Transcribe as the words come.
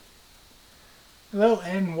Hello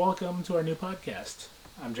and welcome to our new podcast.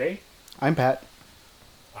 I'm Jay, I'm Pat.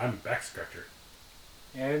 I'm back scratcher.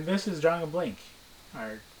 and this is Drawing a Blank,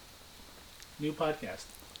 our new podcast.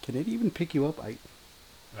 Can it even pick you up? I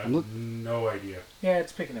I'm have no idea. Yeah,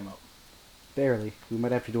 it's picking him up. Barely. We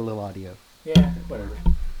might have to do a little audio. Yeah, whatever.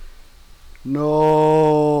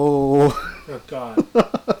 No. Oh God.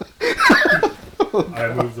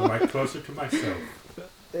 I moved the mic closer to myself.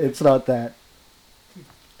 It's not that.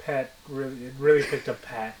 Pat it really picked up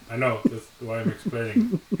Pat. I know, that's why I'm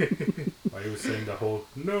explaining. Why he was saying the whole,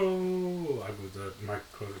 no, I moved the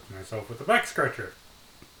mic closer to myself with the back scratcher.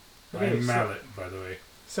 Okay, I'm Mallet, by the way.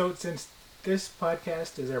 So since this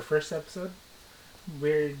podcast is our first episode,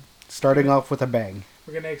 we're Starting off with a bang.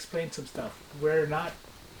 gonna explain some stuff. We're not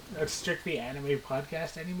a strictly anime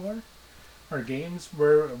podcast anymore, or games.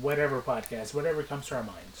 We're whatever podcast, whatever comes to our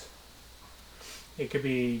minds. It could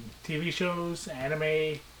be TV shows,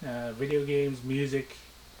 anime, video games, music,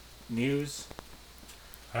 news,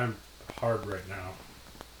 I'm hard right now.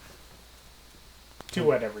 to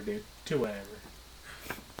whatever, dude. To whatever.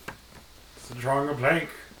 It's drawing a blank.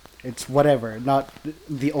 It's whatever, not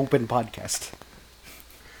the open podcast.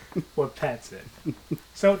 What Pat said.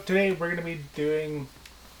 So today we're going to be doing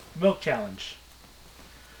Milk Challenge.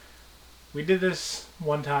 We did this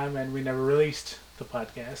one time and we never released the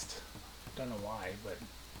podcast. Don't know why, but...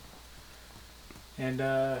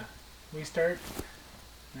 And we start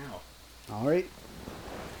now. Alright.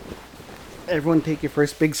 Everyone take your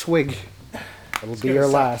first big swig. It'll be gonna your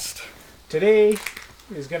suck. last. Today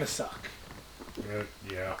is going to suck.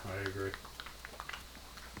 Yeah, I agree.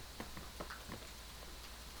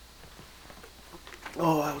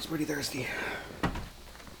 Oh, I was pretty thirsty.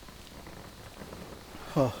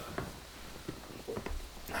 Oh.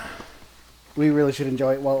 We really should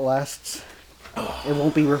enjoy it while it lasts. It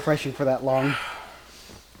won't be refreshing for that long.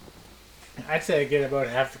 I'd say I get about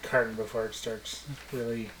half the carton before it starts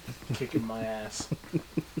really kicking my ass.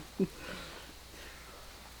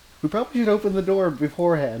 We probably should open the door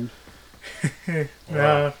beforehand.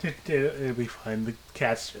 No, it'll be fine. The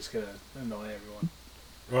cat's just going to annoy everyone.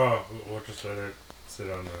 Oh, we'll just let it sit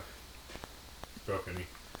on the balcony.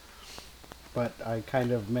 But I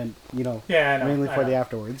kind of meant, Yeah, I know. mainly I for know. the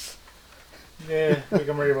afterwards. Yeah, we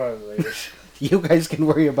can worry about it later. You guys can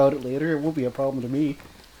worry about it later. It won't be a problem to me.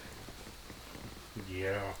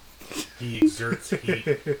 Yeah. He exerts heat.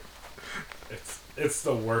 It's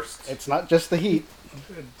the worst. It's not just the heat,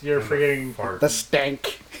 You're And the forgetting. fart. the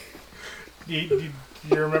stank. You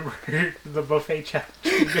remember the buffet challenge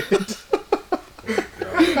we did?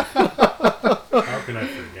 How can I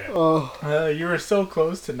forget? Oh, You were so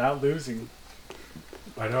close to not losing.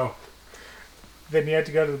 I know. Then you had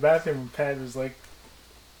to go to the bathroom, and Pat was like,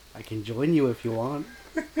 I can join you if you want.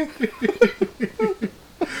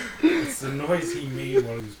 It's the noise he made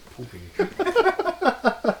while he was pooping.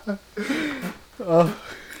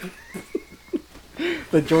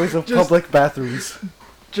 The joys of Just- public bathrooms.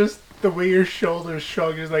 just the way your shoulders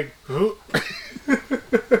shrug is like, "Huh?"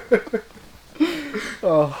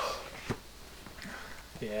 Oh,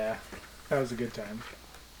 Yeah, that was a good time.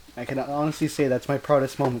 I can honestly say that's my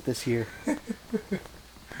proudest moment this year.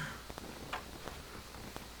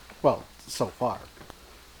 Well, so far.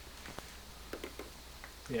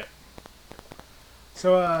 Yeah.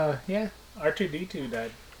 So, yeah, R2D2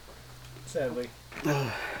 died. Sadly.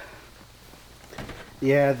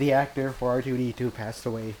 Yeah, the actor for R2D2 passed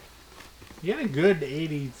away. He had a good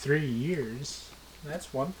 83 years.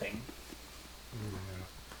 That's one thing. Yeah.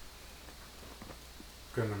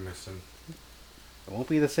 Gonna miss him. It won't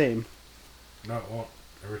be the same. No, it won't.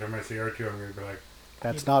 Every time I see R2, I'm gonna be like,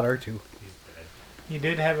 That's not R2. he's dead. He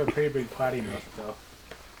did have a pretty big potty mouth, though.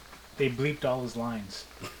 They bleeped all his lines.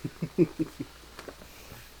 You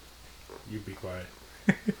be quiet.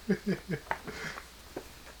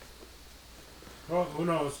 Well, who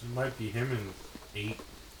knows? It might be him in 8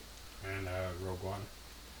 and Rogue One.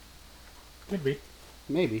 Could be.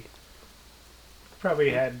 Maybe. Probably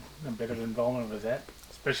had a bit of involvement with that.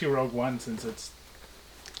 Especially Rogue One, since it's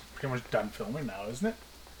pretty much done filming now, isn't it?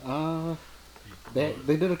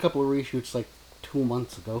 They did a couple of reshoots like 2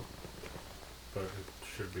 months ago. But it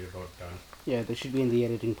should be about done. Yeah, they should be in the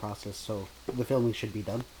editing process, so the filming should be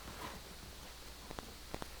done.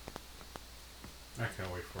 I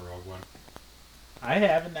can't wait for Rogue One. I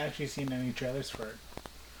haven't actually seen any trailers for it.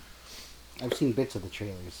 I've seen bits of the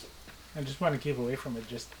trailers. I just want to keep away from it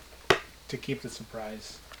just to keep the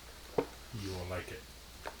surprise. You will like it.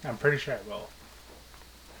 I'm pretty sure I will.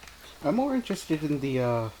 I'm more interested in the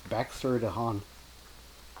backstory to Han.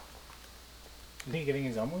 Isn't he getting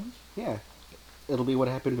his own movies? Yeah. It'll be what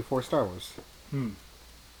happened before Star Wars.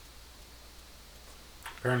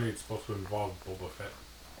 Apparently, it's supposed to involve Boba Fett.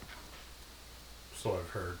 So I've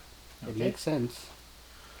heard. It Okay. makes sense.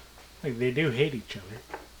 Like, they do hate each other.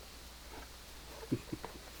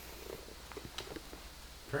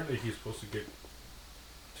 Apparently, he's supposed to get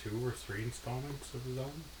 2 or 3 installments of his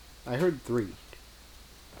own. I heard 3.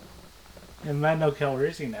 And Lando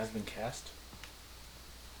Calrissian has been cast.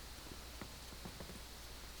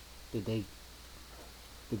 Did they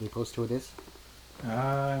post who it is?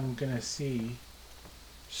 I'm gonna see.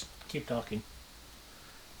 Just keep talking.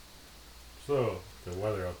 So, the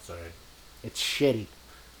weather outside. It's shitty.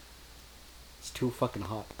 It's too fucking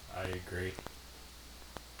hot. I agree.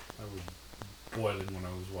 I was boiling when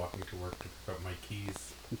I was walking to work to pick up my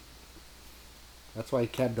keys. That's why I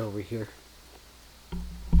cabbed over here.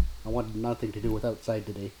 I wanted nothing to do with outside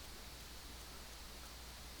today.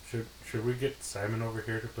 Should we get Simon over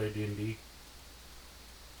here to play D&D?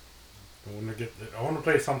 I want to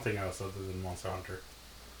play something else other than Monster Hunter.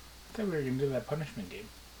 I thought we were gonna do that punishment game.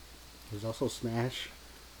 There's also Smash.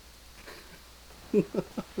 Yeah,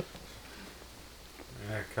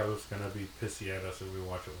 Kel's gonna be pissy at us if we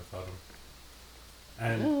watch it without him.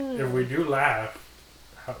 And if we do laugh,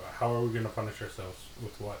 how are we gonna punish ourselves?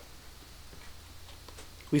 With what?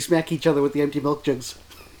 We smack each other with the empty milk jugs.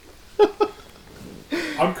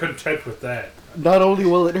 I'm content with that. Not only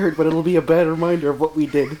will it hurt, but it'll be a bad reminder of what we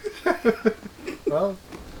did. Well,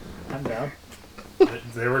 I'm down.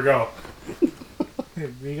 There we go.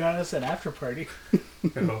 We got us an after party.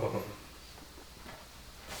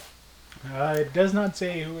 It does not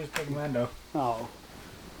say who is playing Lando. Oh.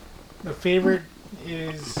 The favorite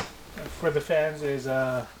is, for the fans, is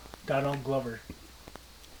Donald Glover.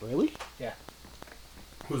 Really? Yeah.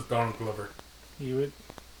 Who's Donald Glover? He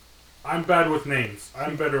I'm bad with names.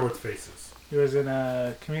 I'm better with faces. was in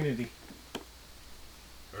Community.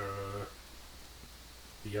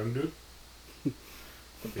 The young dude?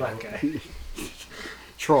 The black guy.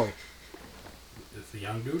 Troy. Is the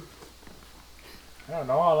young dude? I don't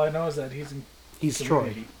know. All I know is that he's in He's Troy.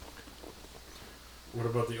 Community. What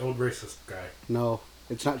about the old racist guy? No,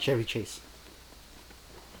 it's not Chevy Chase.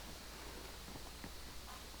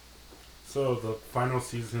 So, the final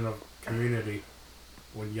season of Community,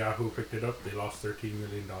 when Yahoo picked it up, they lost $13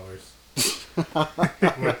 million.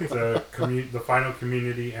 With the final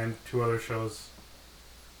Community and 2 other shows,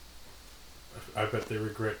 I bet they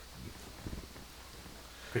regret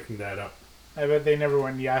picking that up. I bet they never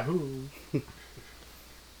won Yahoo.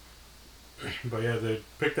 But yeah, they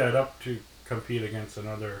picked that up to compete against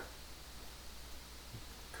another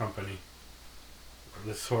company.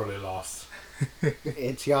 They sorely lost.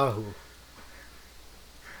 It's Yahoo.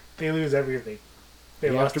 They lose everything. They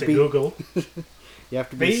You have lost to to be- Google. You have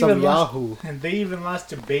to They be some even lost- Yahoo. And they even lost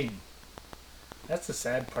to Bing. That's the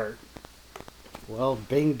sad part. Well,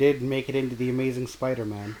 Bing did make it into the Amazing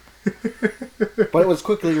Spider-Man. But it was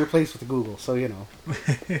quickly replaced with Google, so you know.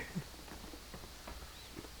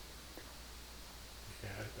 Yeah,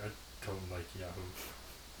 I don't like Yahoo.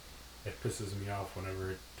 It pisses me off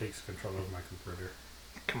whenever it takes control of my computer.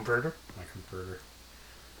 Converter? My converter.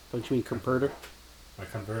 Don't you mean computer? My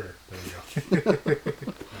converter. There we go.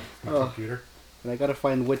 My Oh. computer. And I gotta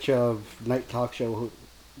find which night talk show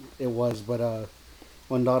it was, but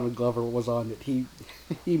when Donald Glover was on it, he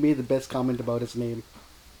made the best comment about his name.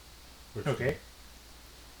 Which Okay.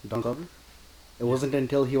 Don Glover? It wasn't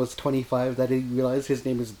until he was 25 that he realized his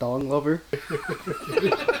name is Don Glover.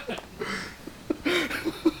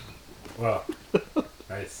 Wow.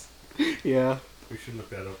 Nice. Yeah. We should look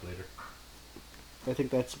that up later. I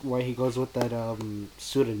think that's why he goes with that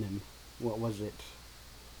pseudonym. What was it?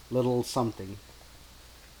 Little something.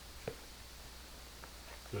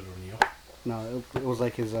 Little Neil. No, it was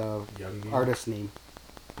like his Young Neil. artist name.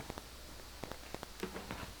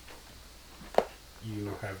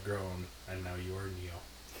 You have grown, and now you are Neo.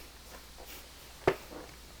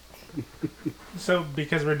 So,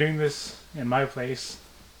 because we're doing this in my place,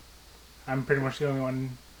 I'm pretty much the only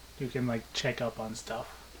one who can, like, check up on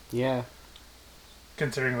stuff. Yeah.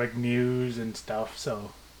 Considering, like, news and stuff,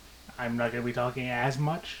 so I'm not going to be talking as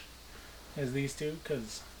much as these two,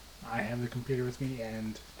 because I have the computer with me,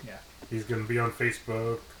 and, yeah. He's gonna be on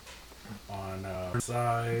Facebook, on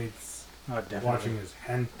sites, Oh, definitely. watching his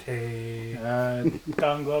hentai.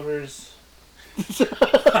 Don Glover's...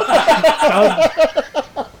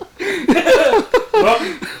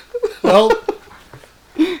 Well, Well,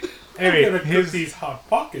 I'm Anyway, gonna cook his these hot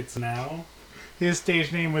pockets now.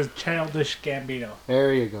 stage name was Childish Gambino.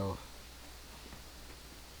 there you go.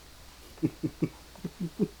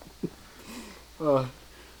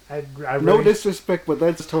 I No really, disrespect, but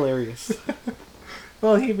that's hilarious.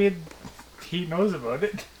 well, he knows about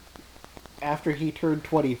it. after he turned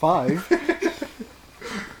 25.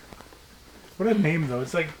 What a name though.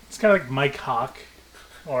 It's kind of like Mike Hawk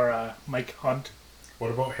or Mike Hunt.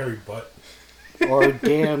 What about Harry Butt? Or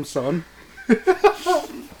damn, son.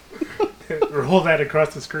 Roll that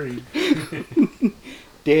across the screen.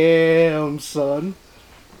 Damn, son.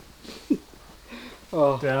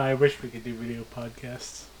 Oh, I wish we could do video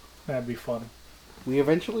podcasts. That'd be fun. we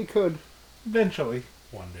eventually could. Eventually.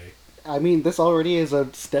 One day. I mean, this already is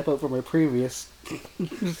a step up from our previous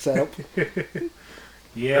setup.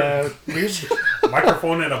 Yeah.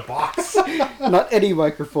 Microphone in a box. Not any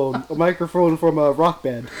microphone. A microphone from a rock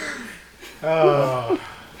band. Oh,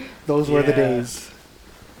 Those were the Yeah. days.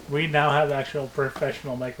 we now have actual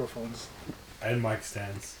professional microphones. And mic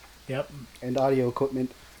stands. Yep. And audio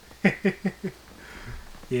equipment.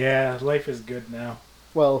 Yeah, life is good now.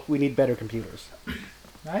 Well, we need better computers.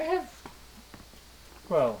 I have.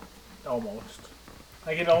 Well, almost.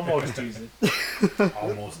 I can almost use it.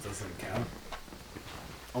 Almost doesn't count.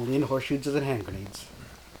 Only in horseshoes and hand grenades.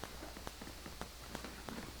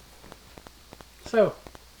 So,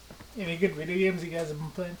 any good video games you guys have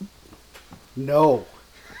been playing? No.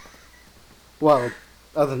 Well,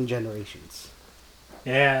 other than Generations.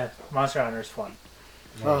 Yeah, Monster Hunter is fun.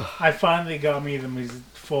 Ugh. I finally got me the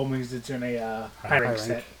full Mizutsume high rank rank.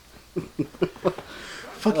 set.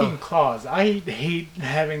 Fucking claws. I hate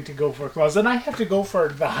having to go for claws. And I have to go for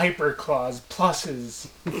the hyper claws pluses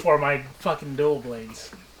for my fucking dual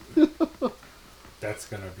blades. That's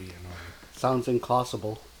gonna be annoying. Sounds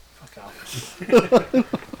inclassable. Fuck off.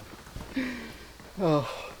 Oh,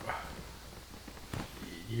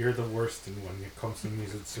 You're the worst in when it comes to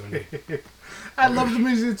Mizutsune. I love the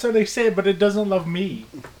Mizutsume set, but it doesn't love me.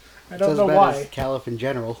 I it's don't as know bad why. as Caliph in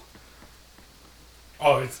general.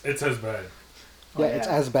 Oh, it's as bad. Oh, Yeah, it's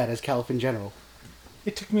as bad as Caliph in general.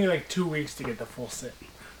 It took me like 2 weeks to get the full set.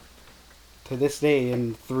 To this day,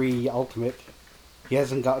 in 3 Ultimate, he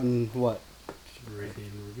hasn't gotten, what?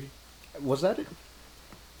 Radiant Ruby. Was that it?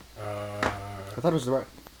 Uh, I thought it was the...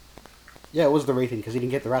 Yeah, it was the Raytheon, because he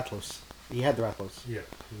didn't get the Rathalos. He had the Rathalos. yeah,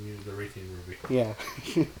 you needed the Radiant Ruby. Yeah.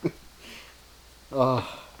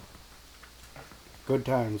 Oh. Good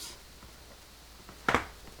times.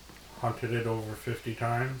 Hunted it over 50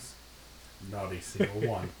 times. Not a single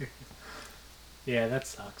one. Yeah, that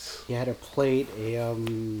sucks. He had a plate,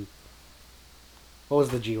 what was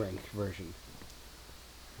the G rank version?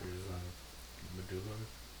 There's Medulla.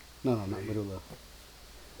 No, not Plate. Medulla.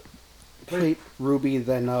 Plate, Ruby,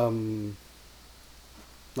 then,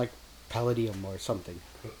 like, Palladium or something.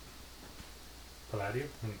 Palladium?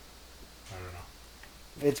 I don't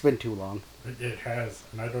know. It's been too long. It has,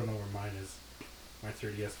 and I don't know where mine is. My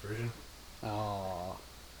 3DS version. Oh.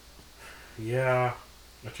 Yeah,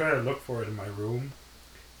 I tried to look for it in my room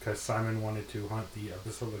because Simon wanted to hunt the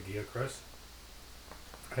Abyssal Legia Crest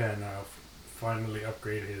and finally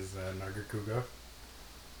upgrade his Nagakuga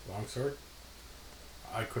longsword.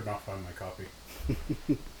 I could not find my copy.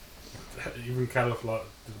 Even Caliph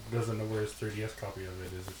doesn't know where his 3DS copy of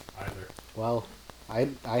it is either. Well,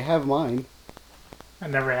 I have mine. I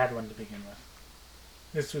never had one to begin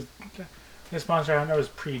with. This Monster Hunter was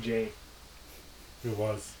pre-J. It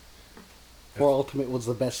was. 4 Ultimate was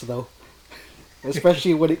the best, though.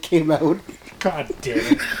 Especially when it came out. God damn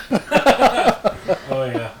it. Oh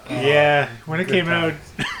yeah. Yeah, when it good came times.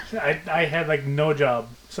 out, I had like no job,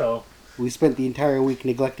 so We spent the entire week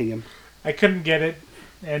neglecting him. I couldn't get it,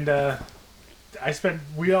 and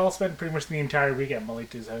we all spent pretty much the entire week at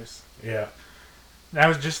Melita's house. Yeah. And I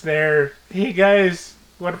was just there, hey guys,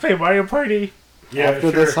 want to play Mario Party? Yeah. After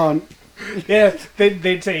sure. this hunt, Yeah,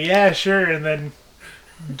 they'd say, yeah, sure, and then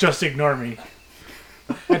just ignore me.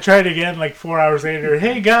 I tried again like 4 hours later,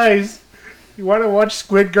 hey guys, you want to watch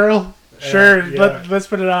Squid Girl? Sure, yeah. let's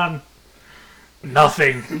put it on.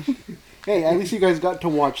 Nothing. hey, at least you guys got to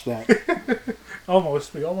watch that.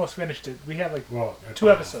 We almost finished it. We had like Well,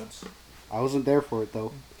 2 episodes. I wasn't there for it,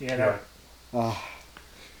 though. Yeah, Yeah. no.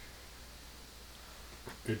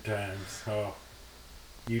 Good times. Oh,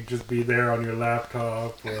 you'd just be there on your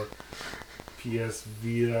laptop or PS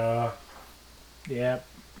Vita, Yep.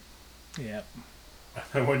 Yep.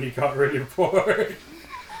 and when you got really bored,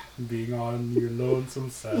 being on your lonesome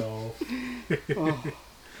self. Oh,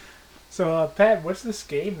 So, Pat, what's this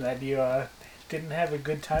game that you didn't have a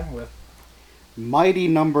good time with? Mighty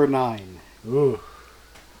Number 9. Ooh.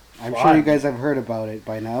 I'm Fun. sure you guys have heard about it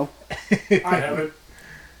by now. I haven't.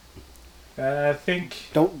 I think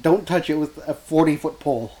Don't touch it with a 40-foot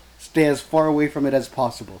pole. Stay as far away from it as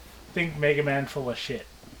possible. Mega Man full of shit.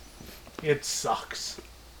 It sucks.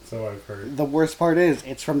 So I've heard. The worst part is,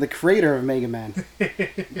 it's from the creator of Mega Man.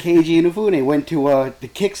 Keiji Inafune went to the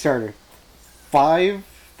Kickstarter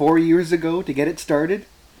 4 years ago to get it started.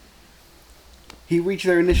 He reached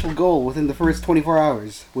their initial goal within the first 24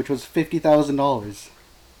 hours, which was $50,000.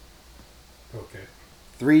 Okay.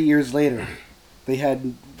 3 years later, they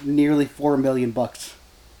had nearly $4 million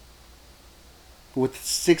with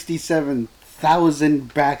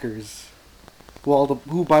 67,000 backers.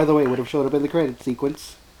 Who, by the way, would have showed up in the credit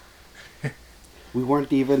sequence. We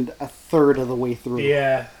weren't even a third of the way through.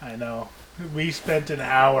 Yeah, I know. We spent an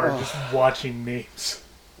hour just watching names.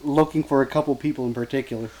 Looking for a couple people in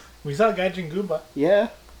particular. We saw Gaijin Goomba. Yeah.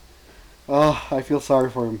 Oh, I feel sorry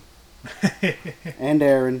for him. And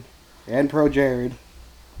Aaron. And Pro Jared.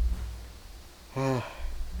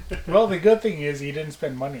 Well, the good thing is he didn't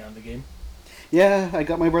spend money on the game. Yeah, I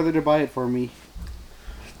got my brother to buy it for me.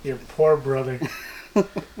 Your poor brother.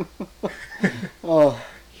 Oh,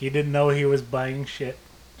 He didn't know he was buying shit.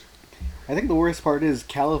 I think the worst part is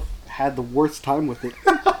Caliph had the worst time with it.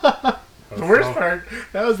 The worst part,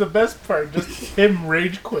 that was the best part, just him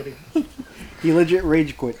rage quitting. He legit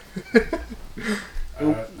rage quit.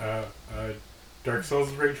 Dark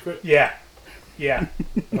Souls rage quit? Yeah. Yeah.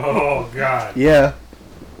 Oh, God. Yeah.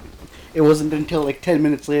 It wasn't until like 10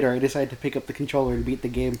 minutes later I decided to pick up the controller and beat the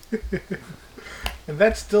game. And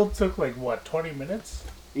that still took like, what, 20 minutes?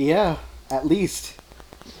 Yeah, at least.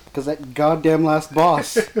 Because that goddamn last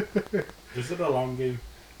boss. Is it a long game?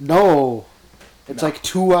 No. It's like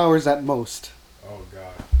 2 hours at most. Oh,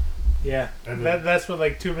 God. Yeah. And That's what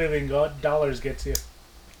like $2 million gets you.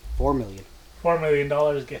 4 million. $4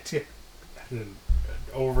 million gets you. And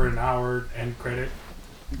over an hour end credit.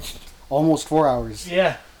 Almost 4 hours.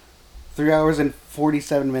 Yeah. 3 hours and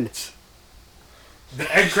 47 minutes.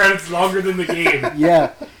 The end credit's longer than the game.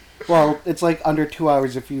 Yeah. Well, it's like under 2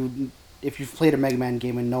 hours if you've played a Mega Man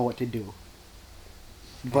game and know what to do.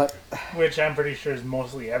 But Which I'm pretty sure is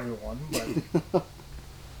mostly everyone, but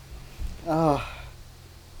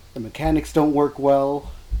the mechanics don't work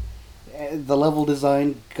well. The level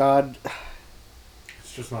design, God,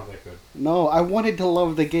 It's just not that good. no. I wanted to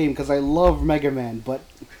love the game because I love Mega Man, but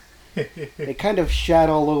it kind of shat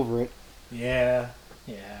all over it. yeah.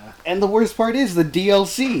 Yeah. And the worst part is the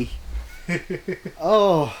DLC.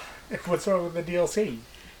 Oh, What's wrong with the DLC?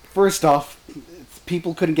 first off,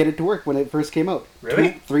 people couldn't get it to work when it first came out.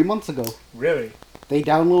 Really? 3 months ago. Really? They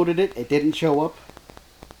downloaded it, it didn't show up,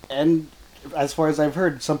 and as far as I've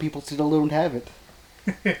heard, some people still don't have it.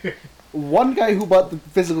 One guy who bought the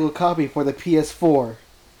physical copy for the PS4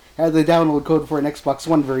 had the download code for an Xbox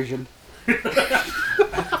One version.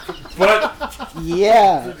 But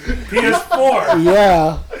Yeah, PS4!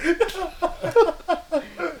 yeah.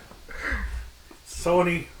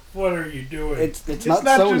 Sony, what are you doing? It's It's not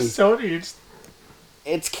not Sony. just Sony,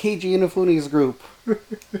 It's Keiji Inafune's group.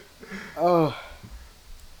 Oh,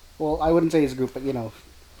 well, I wouldn't say his group, but you know.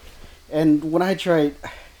 And when I tried,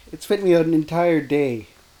 it's fit me an entire day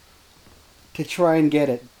to try and get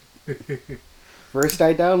it. First,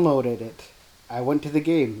 I downloaded it. I went to the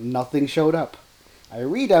game. Nothing showed up. I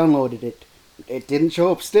re-downloaded it. It didn't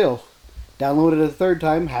show up still. Downloaded a third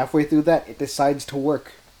time. Halfway through that, it decides to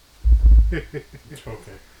work. Okay.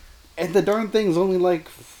 And the darn thing's only like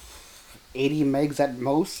 80 megs at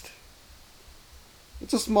most.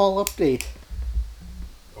 It's a small update.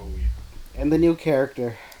 Oh, yeah. And the new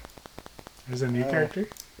character, There's a new character?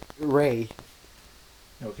 Ray.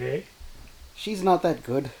 Okay. She's not that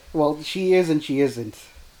good. Well, she is and she isn't.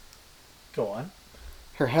 Go on.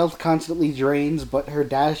 Her health constantly drains, but her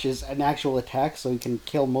dash is an actual attack, so you can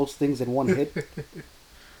kill most things in one hit.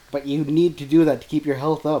 But you need to do that to keep your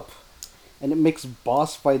health up. And it makes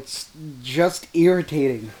boss fights just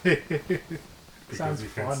irritating. Because Sounds you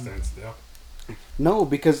can't fun. stand still. No,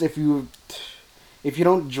 because if you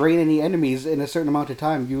don't drain any enemies in a certain amount of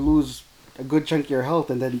time, you lose a good chunk of your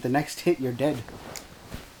health, and then the next hit, you're dead.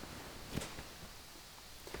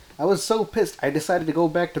 I was so pissed, I decided to go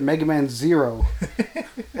back to Mega Man Zero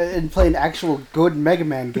and play an actual good Mega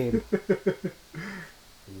Man game.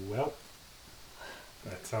 Well,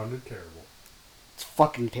 that sounded terrible. It's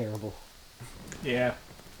fucking terrible. Yeah.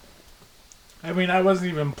 I mean, I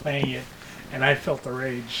wasn't even playing it, and I felt the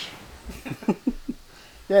rage.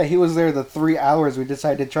 Yeah, he was there the 3 hours we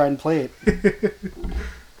decided to try and play it.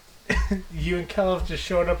 You and Caliph just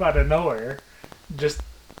showed up out of nowhere just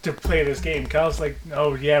to play this game. Caliph's like,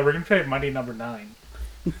 oh yeah, we're going to play Mighty Number 9.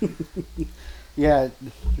 Yeah,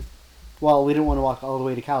 well, we didn't want to walk all the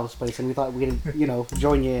way to Cal's place, and we thought we'd,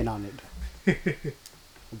 join you in on it.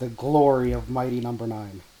 The glory of Mighty Number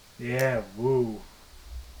 9. Yeah, woo.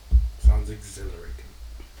 Sounds exhilarating.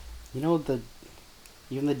 You know,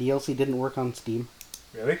 even the DLC didn't work on Steam.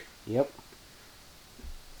 Really? Yep.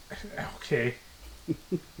 Okay.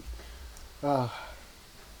 Uh,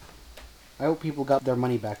 I hope people got their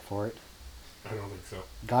money back for it. I don't think so.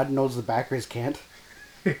 God knows the backers can't.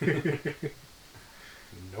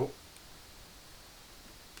 Nope.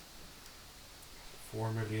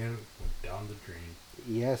 4 million went down the drain.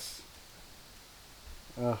 Yes.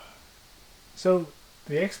 So,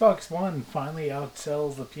 the Xbox One finally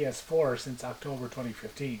outsells the PS4 since October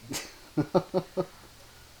 2015.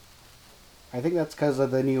 I think that's because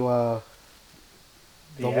of the new, the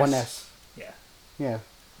S? 1S. Yeah, Yeah.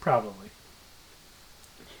 probably.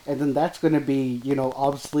 And then that's going to be,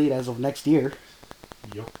 obsolete as of next year.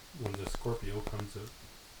 Yup. When the Scorpio comes out.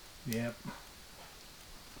 Yep.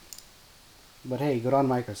 But hey, good on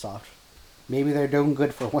Microsoft. Maybe they're doing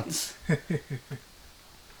good for once.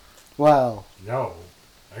 Well, No.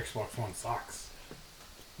 Xbox One sucks.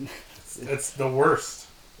 It's the worst.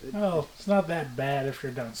 Well, it's not that bad if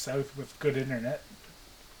you're down south with good internet.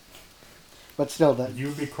 but still, the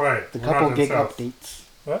You be quiet. the We're not couple in gig South. updates.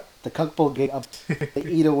 What? The couple gig updates. They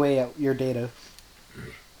eat away at your data.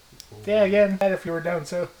 Yeah, again, bad if you were down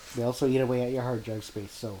south. They also eat away at your hard drive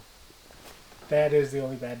space, so. That is the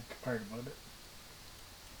only bad part about it.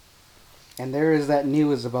 And there is that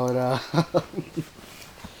news about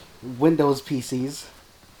Windows PCs.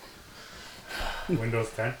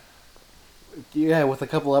 Windows 10. Yeah, with a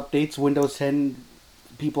couple updates, Windows 10,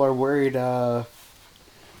 people are worried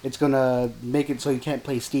it's gonna make it so you can't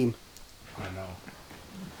play Steam, I know.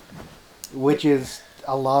 which is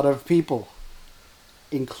a lot of people,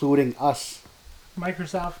 including us.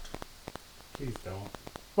 Microsoft, Please don't.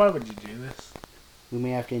 why would you do this? We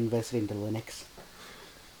may have to invest into Linux.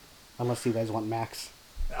 Unless you guys want Macs.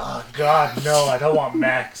 Oh, God, no, I don't want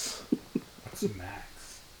Macs. What's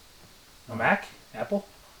Max? A Mac? Apple?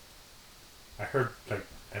 I heard like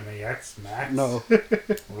MAX, Max. No.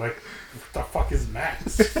 I'm like, what the fuck is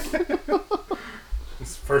Max? It's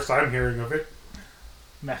the first I'm hearing of it.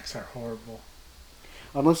 Macs are horrible.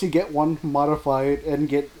 Unless you get one, modify it, and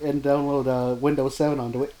download Windows 7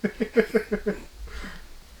 onto it.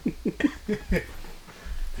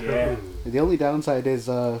 Yeah. Ooh. The only downside is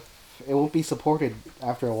it won't be supported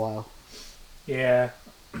after a while. Yeah.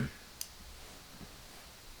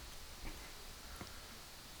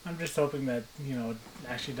 I'm just hoping that, it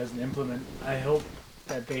actually doesn't implement. I hope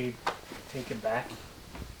that they take it back.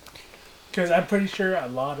 Because I'm pretty sure a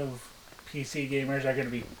lot of PC gamers are going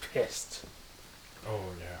to be pissed. Oh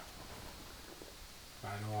yeah.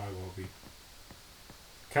 I know I will be.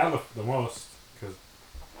 Caliph the most, because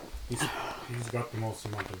he's got the most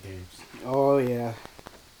amount of games. Oh, yeah.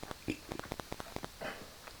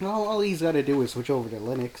 Well, all he's got to do is switch over to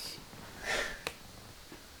Linux.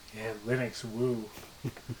 Yeah, Linux, woo.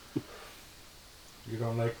 You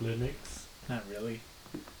don't like Linux? Not really.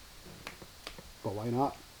 But why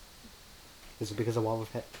not? Is it because of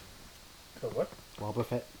Wobbuffet? So what?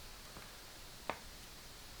 Wobbuffet.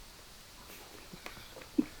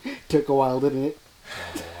 Took a while, didn't it?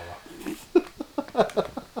 Walla walla.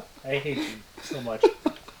 I hate you so much.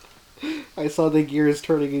 I saw the gears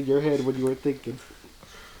turning in your head when you were thinking.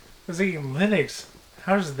 I was thinking, Linux,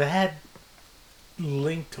 how's that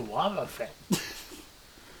linked to Wobbuffet?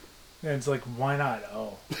 And it's like, why not?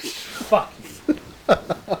 Oh, fuck you.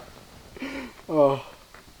 Oh,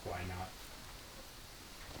 Why not?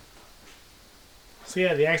 So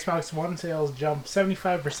yeah, the Xbox One sales jumped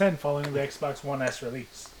 75% following the Xbox One S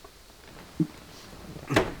release.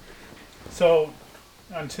 So,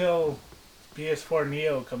 until PS4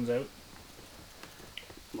 Neo comes out,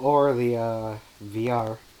 or the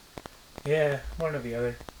VR. yeah, one or the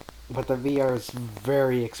other. But the VR is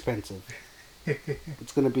very expensive.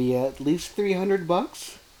 It's going to be at least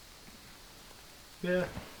 $300. Yeah.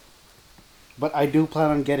 But I do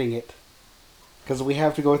plan on getting it. Because we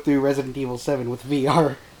have to go through Resident Evil 7 with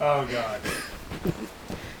VR. Oh god.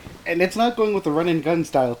 And it's not going with the run and gun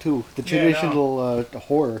style, too. The Yeah, no. traditional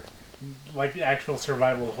horror. Like the actual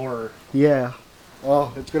survival horror. Yeah.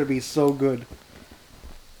 Oh, it's going to be so good.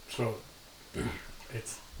 So,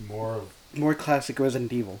 it's more of... More classic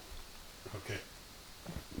Resident Evil. Okay.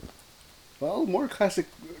 Well, more classic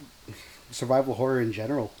survival horror in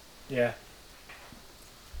general. Yeah.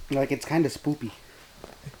 Like, it's kind of spoopy.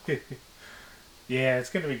 Yeah, it's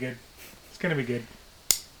gonna be good. It's gonna be good.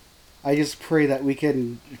 I just pray that we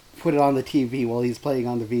can put it on the TV while he's playing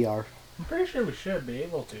on the VR. I'm pretty sure we should be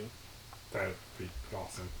able to. That would be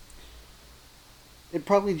awesome. It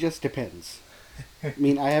probably just depends. I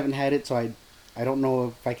mean, I haven't had it, so I don't know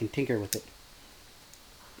if I can tinker with it.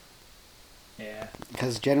 Yeah.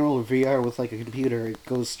 Because general VR with like a computer, it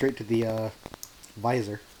goes straight to the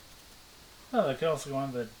visor. Oh, that could also go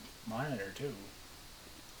on the monitor too.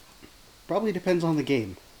 Probably depends on the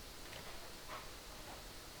game.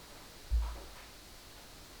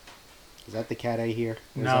 Is that the cat I hear?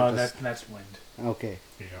 Or is No, that that's wind. okay.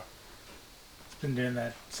 Yeah. It's been doing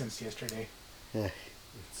that since yesterday. Yeah.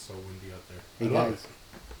 It's so windy out there. Hey I love guys.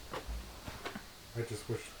 it. I just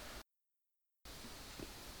wish.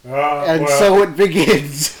 And so it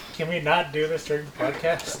begins. Can we not do this during the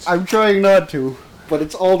podcast? I'm trying not to, but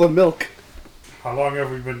it's all the milk. How long have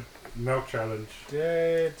we been milk challenge?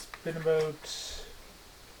 It's been about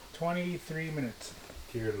 23 minutes.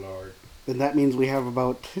 Dear Lord. Then that means we have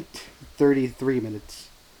about 33 minutes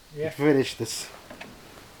Yeah. to finish this.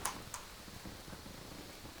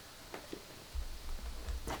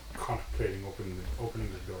 Contemplating opening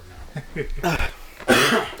the door now.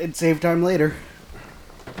 It'd save time later.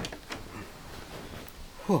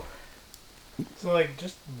 Whew. So, like,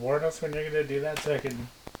 just warn us when you're going to do that so I can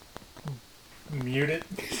mute it.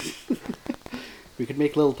 We could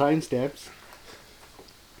make little timestamps.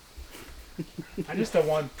 I just don't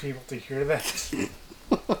want people to hear that.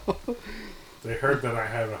 They heard that I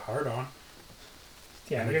had a heart on.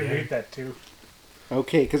 Yeah, I'm And going to again. mute that too.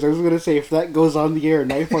 Okay, because I was going to say, if that goes on the air and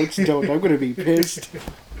Knife Arts don't, I'm going to be pissed.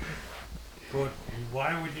 But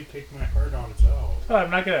why would you take my heart ons out? Oh, I'm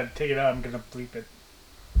not going to take it out. I'm going to bleep it.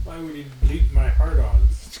 Why would you delete my heart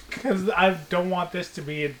ons? Because I don't want this to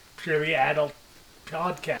be a purely adult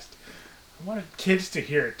podcast. I wanted kids to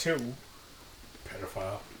hear it too.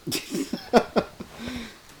 Pedophile.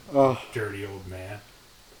 Oh, Dirty old man.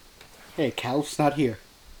 hey, Calf's not here.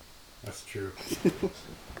 That's true.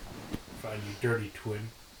 Find you dirty twin.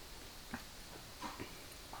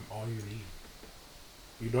 I'm all you need.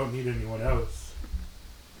 You don't need anyone else.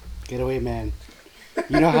 Get away, man.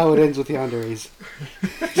 You know how it ends with the Yandere's.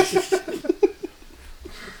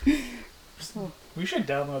 We should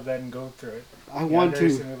download that and go through it. I want Yandere to.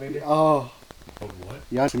 Simulator. Oh, Oh, what?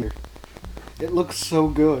 Yandere. It looks so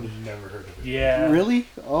good. Never heard of it. Yeah. Really?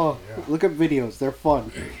 Oh, Yeah. look at videos. They're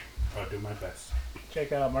fun. I'll do my best.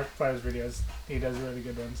 Check out Markiplier's videos. He does really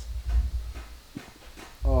good ones.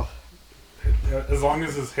 Oh, As long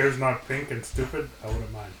as his hair's not pink and stupid, I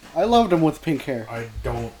wouldn't mind. I loved him with pink hair.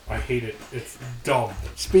 I hate it. It's dumb.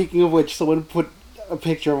 Speaking of which, someone put a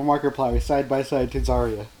picture of a Markiplier side by side to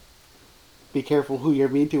Zarya. Be careful who you're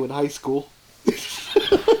mean to in high school.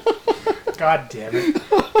 God damn it.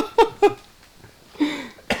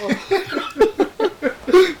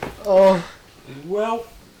 Oh, Well,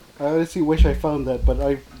 I honestly wish I found that, but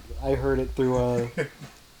I heard it through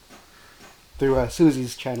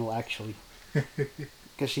Susie's channel actually,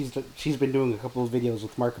 because she's been doing a couple of videos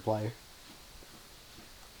with Markiplier.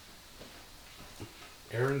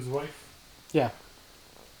 Aaron's wife. Yeah.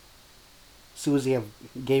 Susie of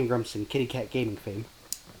Game Grumps and Kitty Cat Gaming fame.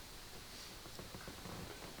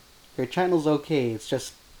 Her channel's okay, it's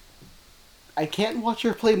just I can't watch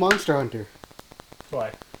her play Monster Hunter.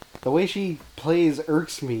 Why? The way she plays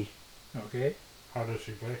irks me. Okay. How does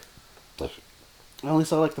she play? I only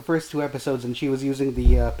saw like the first 2 episodes and she was using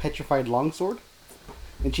the petrified longsword.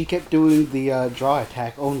 And she kept doing the draw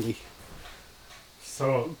attack only.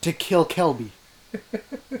 So To kill Kelby.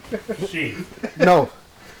 she. No.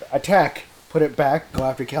 Attack. Put it back. Go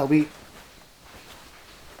after Kelby.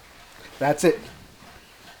 That's it.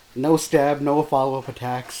 No stab, no follow-up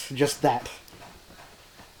attacks. Just that.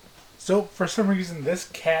 So, for some reason, this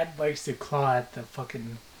cat likes to claw at the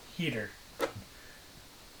fucking heater.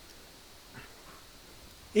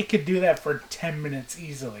 It could do that for 10 minutes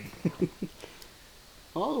easily.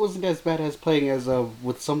 Well, it wasn't as bad as playing as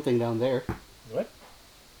with something down there. What?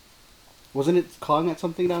 Wasn't it clawing at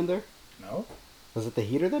something down there? No? Was it the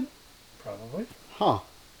heater then? Probably. Huh.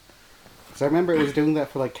 Because I remember it was doing that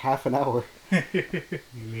for like half an hour. You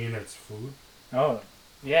mean it's food? Oh,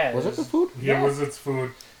 yeah. Was it the food? Yeah. It was its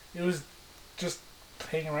food. It was just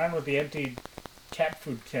playing around with the empty cat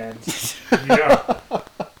food cans. Yeah.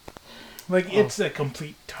 Like, it's a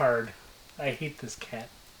complete tard. I hate this cat.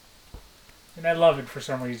 And I love it for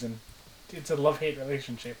some reason. It's a love-hate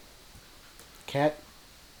relationship. Cat,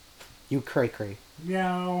 you cray-cray.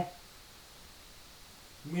 Meow.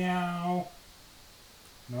 Meow.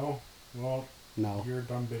 No. Well, No. you're a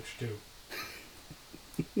dumb bitch too.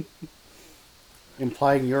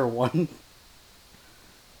 Implying you're one.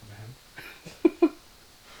 Man.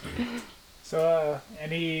 So,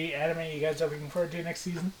 any anime you guys are looking forward to next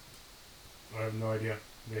season? I have no idea.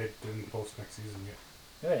 They didn't post next season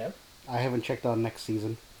yet. Oh, yeah. I haven't checked on next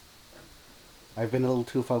season. I've been a little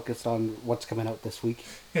too focused on what's coming out this week.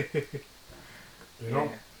 They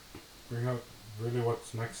don't bring out really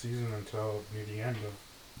what's next season until near the end of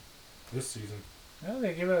this season. Well,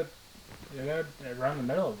 they give it around the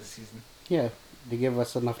middle of the season. Yeah, to give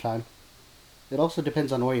us enough time. It also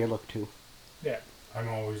depends on where you look to. Yeah. I'm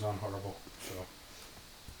always on Horrible, so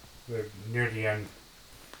We're near the end.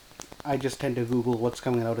 I just tend to Google what's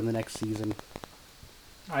coming out in the next season.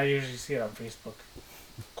 I usually see it on Facebook.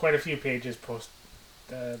 Quite a few pages post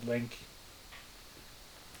the link.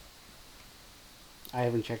 I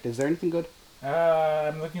haven't checked. Is there anything good?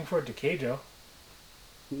 I'm looking forward to Keijo.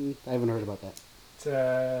 I haven't heard about that. It's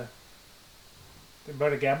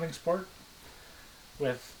about a gambling sport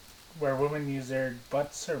with where women use their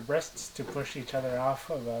butts or breasts to push each other off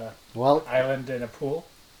of a Well, island in a pool.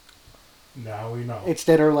 Now we know. it's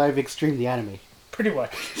Dead or Alive Extreme, the anime. Pretty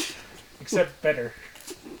much. Except better.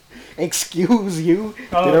 Excuse you?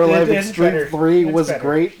 Oh, Dead or Alive it is Extreme better. 3 It's was better.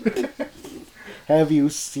 great. Have you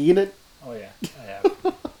seen it? Oh yeah, I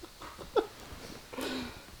have.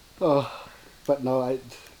 Oh, but no,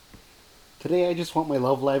 today I just want my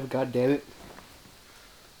Love Live, god damn it.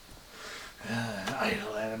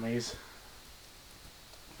 Idol animes.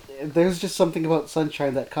 There's just something about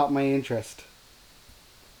Sunshine that caught my interest.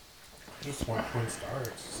 I just want Twin Star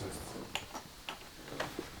Exorcist.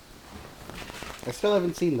 I still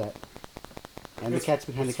haven't seen that. And the Cats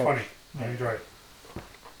Behind the It's Couch. funny. I enjoy it.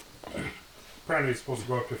 Apparently it's supposed to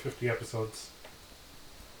go up to 50 episodes.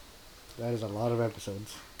 That is a lot of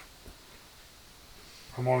episodes.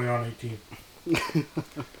 I'm only on 18.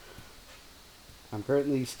 I'm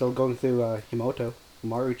currently still going through Himoto,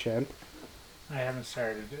 Maru-chan. I haven't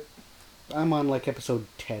started it. I'm on like episode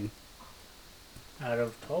 10. Out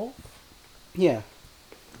of 12? Yeah.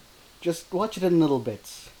 Just watch it in little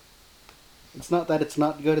bits. It's not that it's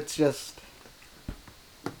not good, it's just...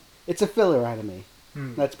 It's a filler anime.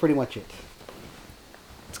 That's pretty much it.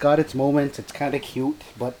 It's got its moments, it's kind of cute,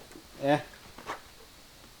 but I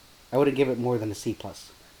wouldn't give it more than a C+.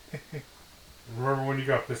 Remember when you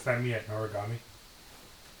got pissed at me at Noragami?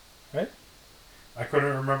 What? I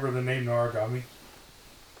couldn't remember the name Noragami.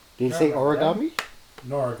 Did you No, say no, origami?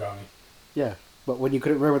 Noragami. Yeah, but when you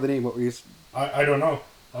couldn't remember the name, what were you... I don't know.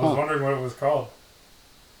 I was Huh. wondering what it was called.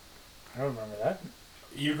 I don't remember that.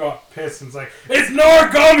 You got pissed and it's like, it's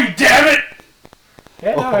Noragami, damn it!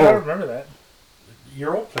 Yeah, no, I Oh. don't remember that.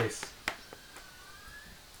 Your old place.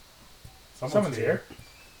 Someone's here.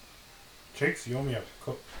 Chicks, you owe me a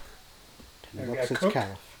cook. $10 A it's cook?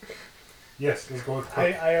 calf. Yes, let's go with cook.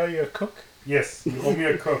 I owe you a cook? Yes, you owe me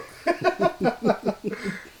a cook.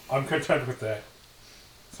 I'm content with that.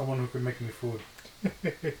 Someone who can make me food.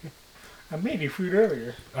 I made you food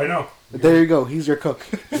earlier. I know. There you go, he's your cook.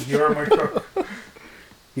 You're my cook.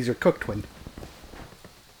 He's your cook twin.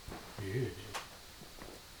 Yeah.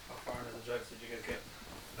 How far into the jugs did you guys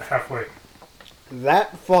get? Halfway.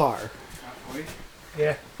 That far. Halfway?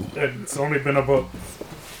 Yeah. It's only been about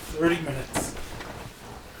 30 minutes.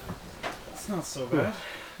 It's not so bad.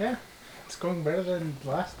 Yeah. It's going better than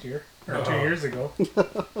last year. Or Uh-oh. 2 years ago.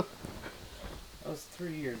 That was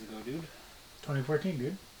 3 years ago, dude. 2014,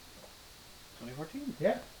 dude. 2014?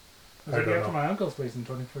 Yeah. I was I looking don't after know. my uncle's place in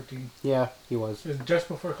 2014. Yeah, he was. It was just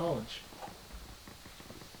before college.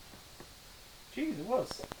 Jeez, it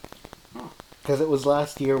was. Because it was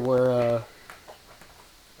last year where,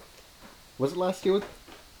 was it last year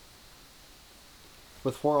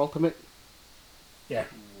with 4 Ultimate? Yeah.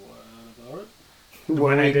 What about it? Where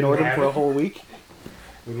When I we didn't ignored him have for a it? whole week?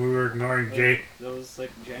 When we were ignoring Jay. That was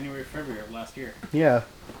like January, February of last year. Yeah.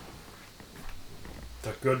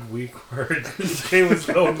 It's a good week where Jay was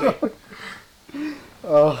lonely. Oh,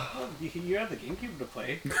 Well, you had the GameCube to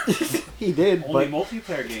play. he did, Only but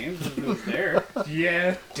multiplayer games. It was there.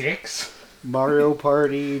 Yeah, dicks. Mario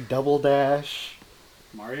Party, Double Dash.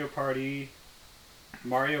 Mario Party.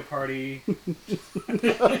 Mario Party.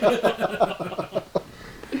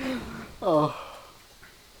 Oh,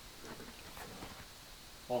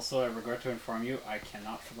 Also, I regret to inform you, I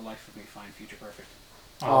cannot for the life of me find Future Perfect.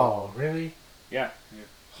 Oh, really? Yeah, it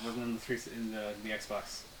wasn't in the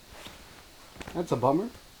Xbox. that's a bummer.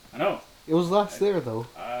 I know. It was last there, though.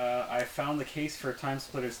 I found the case for Time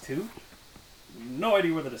Splitters 2. No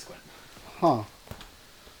idea where the disc went. Huh.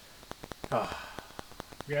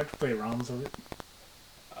 We have to play ROMs of it.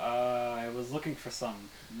 I was looking for some.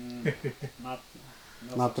 Not.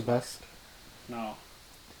 No Not the such luck. best. No.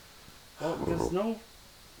 Well, there's no.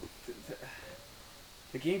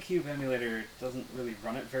 The GameCube emulator doesn't really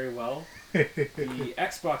run it very well. The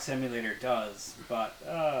Xbox emulator does, but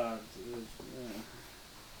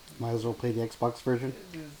Might as well play the Xbox version.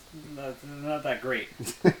 it's not that great.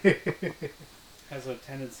 Has a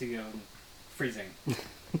tendency of freezing.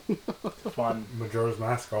 Fun. Majora's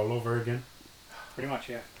Mask all over again. Pretty much,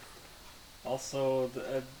 yeah. Also,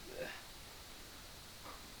 the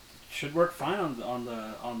should work fine on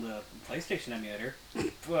the PlayStation emulator.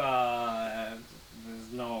 There's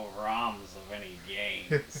no ROMs of any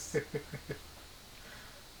games.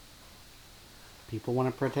 People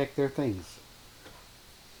want to protect their things.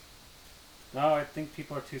 No, I think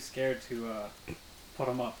people are too scared to put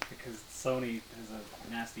them up because Sony has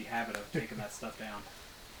a nasty habit of taking that stuff down.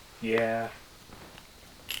 Yeah.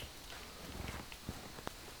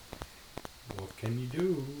 What can you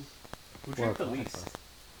do? Who Well, drank the least?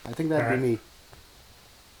 I think that'd be me.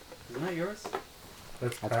 Isn't that yours?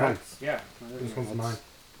 That's That's Pat's. Yeah. This one's mine.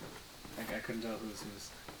 I couldn't tell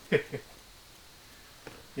who's.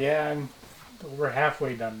 Yeah, I'm over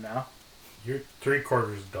halfway done now. You're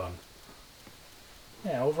 3/4 done.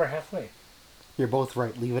 Yeah, over halfway. You're both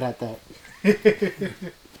right. Leave it at that.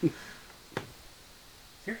 Is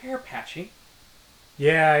your hair patchy?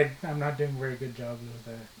 Yeah, I'm not doing a very good job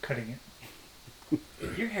of cutting it.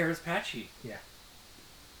 Your hair is patchy. Yeah.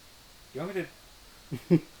 You want me to?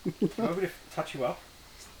 You want me to touch you up?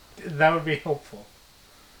 That would be helpful.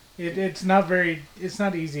 It's not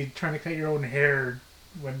easy trying to cut your own hair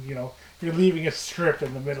when, you're leaving a strip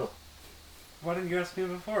in the middle. Why didn't you ask me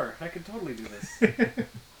before? I could totally do this.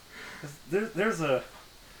 'Cause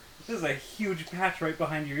there's a huge patch right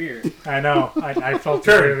behind your ear. I know. I felt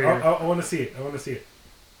it Turn. earlier. I want to see it. I want to see it.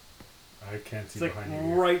 I can't see It's like behind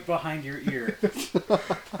you. right behind your ear.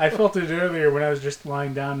 I felt it earlier when I was just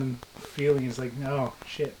lying down and feeling it's like, no,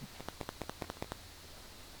 shit.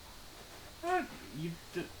 You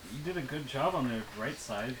did a good job on the right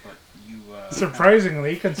side, but you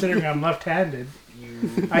Surprisingly, considering I'm left-handed,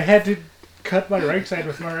 you I had to cut my right side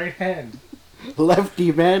with my right hand.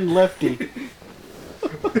 Lefty, man, lefty.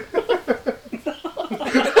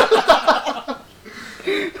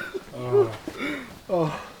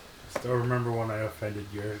 Oh, Still remember when I offended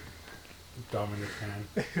your dominant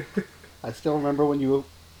hand. I still remember when you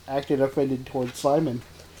acted offended towards Simon.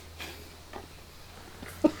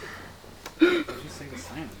 what did you say to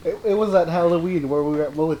Simon? It was at Halloween where we were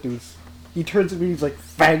at Mullet Dudes. He turns to me and he's like,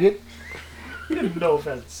 faggot. No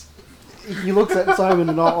offense. He looks at Simon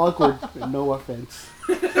and all awkward. No offense.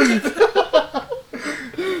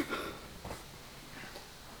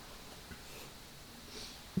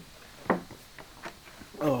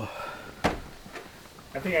 Oh,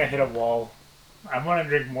 I think I hit a wall. I want to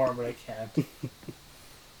drink more, but I can't.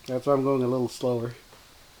 that's why I'm going a little slower.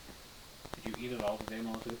 Did you eat it all today,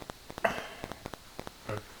 Molotov?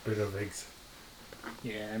 A bit of eggs.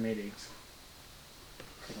 Yeah, I made eggs.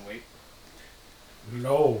 Couldn't wait.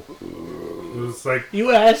 No. It was like,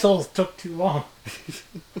 You assholes took too long. I was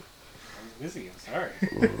busy. I'm sorry.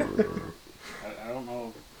 I don't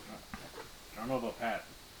know. I don't know about Pat.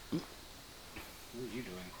 What are you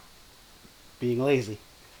doing? Being lazy.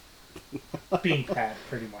 Being Pat,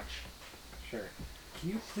 pretty much. Sure. Can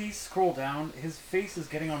you please scroll down? His face is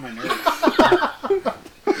getting on my nerves.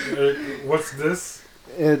 what's this?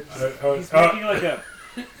 It's, He's making like a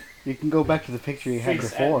you can go back to the picture you had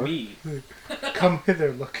face before. at me. Come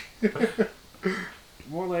hither, look.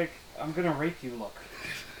 More like I'm gonna rape you.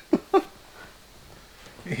 Look.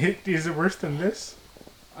 Is it worse than this?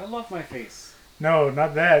 I love my face. No,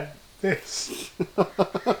 not that. This.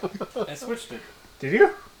 I switched it. Did you?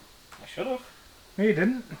 I should have. No, you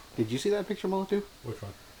didn't. Did you see that picture, Molotov? Which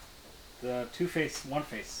one? The two face, one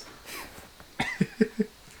face.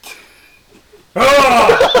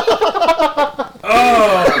 Oh!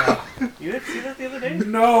 Oh! You didn't see that the other day?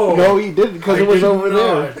 No! No, he didn't because I it was did over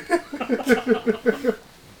not. there.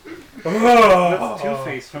 Oh! That's Two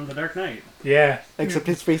Face from The Dark Knight. Yeah. Except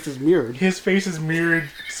his face is mirrored. His face is mirrored,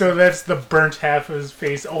 so that's the burnt half of his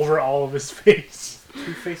face over all of his face.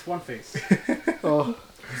 Two Face, one face. Oh,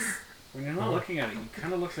 When you're not looking at it, he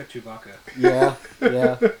kind of looks like Chewbacca. yeah,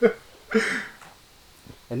 yeah.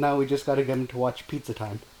 And now we just gotta get him to watch Pizza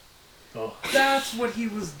Time. Oh. That's what he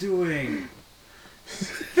was doing.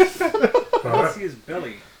 I don't see his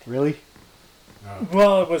belly. Really?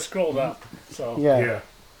 Well, it was scrolled up, so Yeah. Yeah.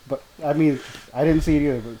 But, I mean, I didn't see it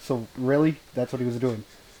either, but so really? That's what he was doing.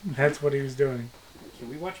 that's what he was doing. Can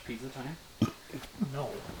we watch Pizza Time? No.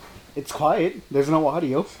 It's quiet. There's no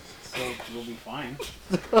audio. So we'll be fine.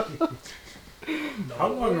 No. How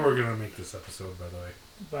long are we gonna make this episode, by the way?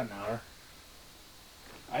 About an hour.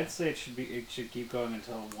 I'd say it should keep going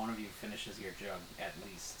until one of you finishes your jug, at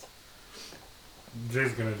least.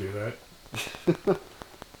 Jay's gonna do that.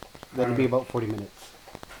 That'll be about 40 minutes.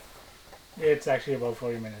 It's actually about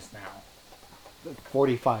 40 minutes now.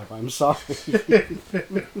 45, I'm sorry.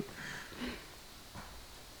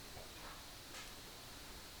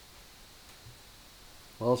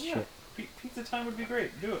 Well, Yeah, shit. Pizza Time would be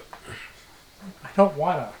great. Do it. I don't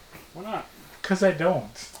wanna, Why not? because I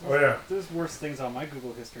don't. Oh yeah. There's worse things on my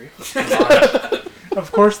Google history.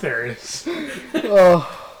 Of course there is.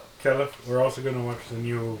 Oh, Caliph, we're also gonna watch the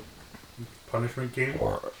new Punishment game.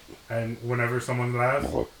 And whenever someone laughs,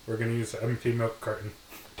 we're gonna use an empty milk carton.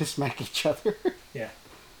 To smack each other.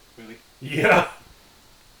 Really? Yeah.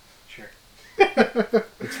 Sure.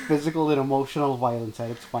 It's physical and emotional violence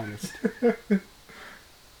at its finest.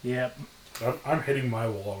 Yep. I'm hitting my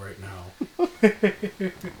wall right now. You're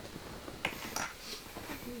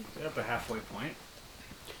up a halfway point.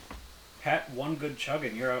 Pat, one good chug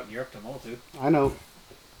and you're up to multi. I know.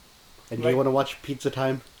 And do Like- you want to watch Pizza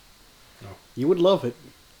Time? No. You would love it.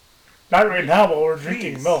 Not right now, but we're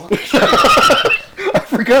drinking Please. milk. I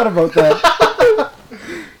forgot about that.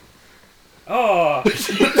 Oh!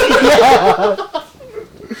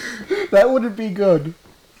 That wouldn't be good.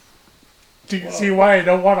 Do you see why I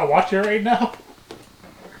don't want to watch it right now?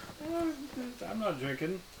 I'm not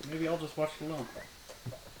drinking. Maybe I'll just watch it alone.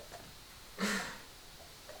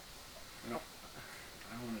 No.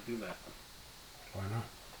 I don't want to do that. Why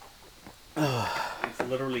not? It's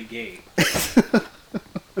literally gay.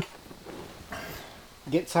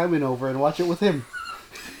 Get Simon over and watch it with him.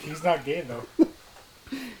 He's not gay though.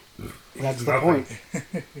 That's the Nothing. point.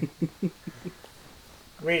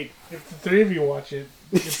 Wait, if the three of you watch it,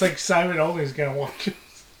 it's like Simon only is gonna watch it.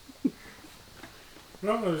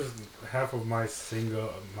 No, there's half of my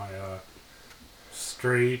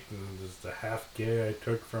straight, and there's the half gay I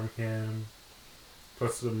took from him,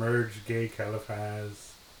 plus the merged gay Caliph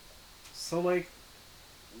has. So, like,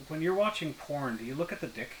 when you're watching porn, do you look at the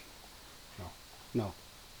dick? No,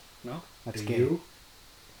 No? that's Do gay. you?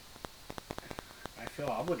 I feel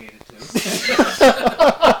obligated to.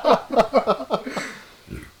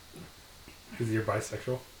 Because you're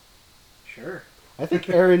bisexual? Sure. I think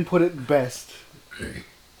Aaron put it best.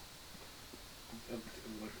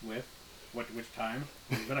 With? Which time?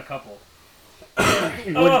 There's been a couple.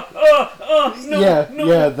 Would- No, Yeah, no,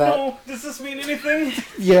 yeah, that. no. Does this mean anything?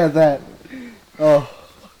 Yeah, that. Oh,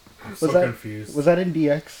 I'm Was so that- confused. was that in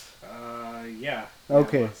DX? Yeah.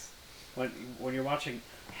 Okay. Yeah, it was. When you're watching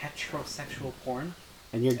heterosexual porn,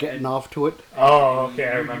 And you're getting And- off to it? Oh, okay,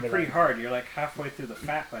 I you're remember pretty that. hard. You're like halfway through the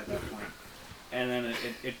fat by that point. And then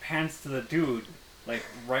it pans to the dude, like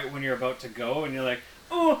right when you're about to go, and you're like,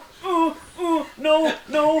 no, no,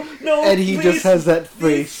 no, And he please, just has that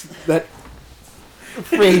face. That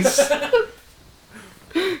face.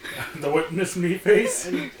 The witness me face?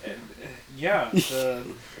 yeah,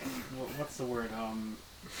 what's the word?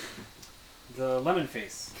 The lemon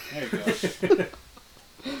face. There you go.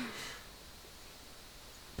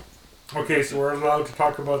 Okay, so we're allowed to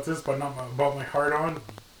talk about this, but not about my hard on.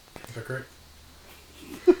 Is that correct?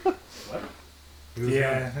 What?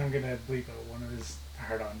 Yeah, I'm gonna bleep out one of his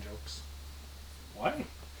hard-on jokes. Why?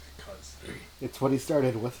 Cause It's what he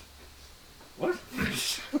started with. What?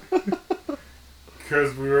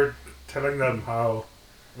 Because we were telling them how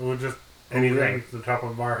it was just anything right. to the top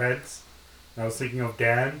of our heads. I was thinking of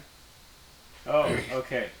Dan. Oh,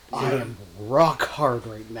 okay. I am rock hard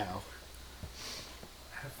right now.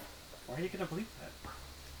 Why are you gonna bleep that?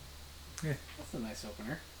 Yeah. That's a nice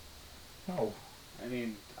opener. oh, I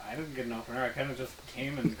mean, I didn't get an opener. I kind of just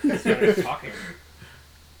came and started talking.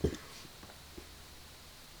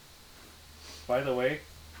 By the way,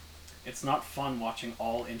 it's not fun watching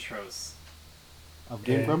all intros Of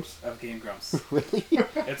Game Yeah. Grumps? of Game Grumps. Really?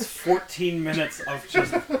 It's 14 minutes of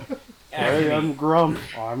just I agony. am Grump.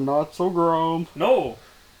 I'm not so Grump. No,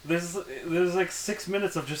 there's like 6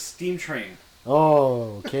 minutes of just Steam Train.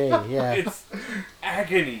 Oh, okay, yeah. It's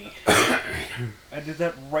agony. I did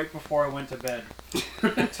that right before I went to bed.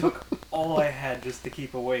 It took all I had just to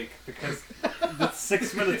keep awake because that's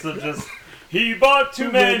 6 minutes of just he bought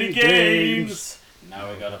too many games.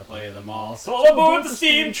 Now we gotta play them all. So all aboard the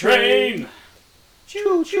steam train.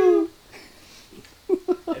 Choo choo.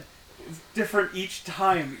 It's different each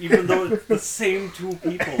time, even though it's the same two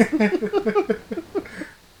people.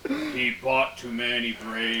 He bought too many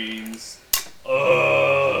brains.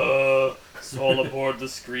 So all aboard the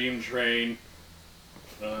scream train.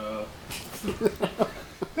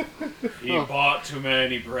 He bought too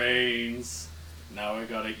many brains. Now we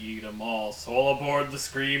gotta eat them all. So all aboard the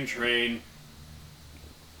scream train.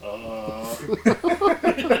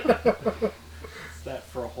 It's that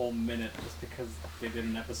for a whole minute just because they did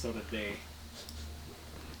an episode a day.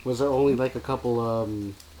 Was there only like a couple,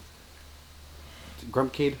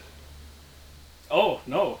 Grumpcade? Oh,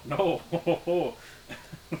 no.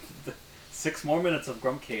 6 more minutes of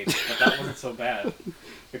Grumpcade, but that wasn't so bad.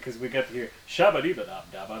 Because we got to hear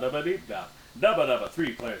shabba-dee-ba-dab, dabba-dabba-dee-dab, dabba-dabba,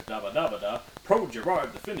 3 players, dabba-dabba-da, Pro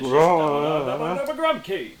Gerard the finishes, dabba-dabba-dabba,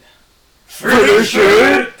 Grumpcade. Finish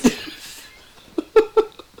it!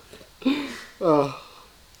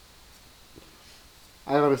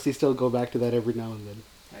 I honestly still go back to that every now and then,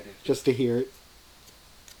 I did. just to hear it.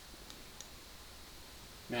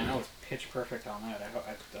 Man, that was pitch perfect on that. I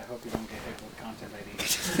hope you don't get hit with content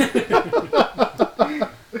ID.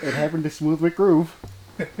 It happened to Smooth McGroove.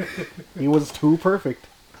 He was too perfect.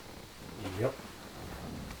 Yep.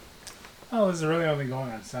 Oh, this is really only going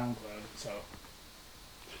on SoundCloud, so.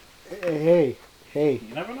 Hey. You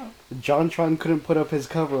never know. JonTron couldn't put up his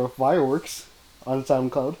cover of Fireworks on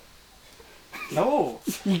SoundCloud. No,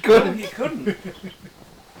 He no, couldn't. he couldn't.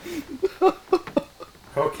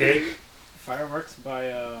 Okay. Fireworks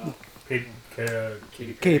by Katy Katy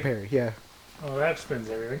Katy Perry. Perry, yeah. Oh, that spins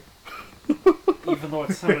everything. Even though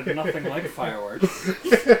it sounded nothing like fireworks.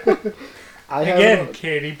 I Again, have,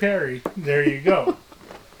 Katy Perry. There you go.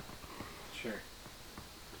 Sure.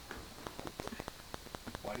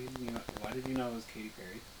 Why did you know it was Katy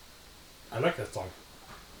Perry? I like that song.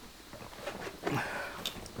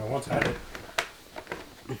 I once had it.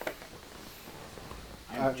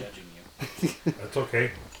 I'm judging you. That's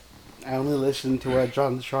okay. I only listened to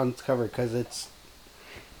JonTron's cover because it's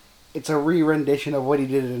a re-rendition of what he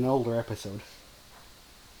did in an older episode.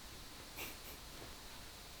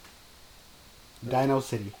 Dino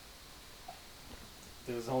City.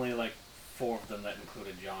 There was only like 4 of them that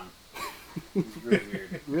included John. It was really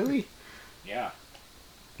weird. Really? Yeah.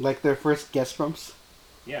 Like their first guest rumps?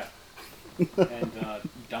 Yeah. And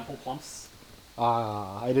Dumple Plumps.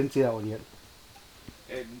 Ah, I didn't see that one yet.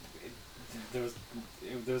 There was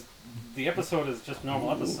the episode is just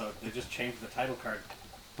normal episode. They just changed the title card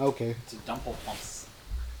Okay. to Dumple Plumps.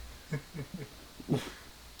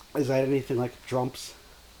 Is that anything like Drumps?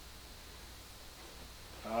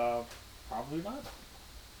 Probably not.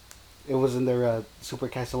 It was in their Super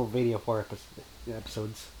Castlevania 4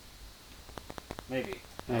 episodes. Maybe.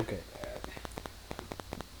 Okay.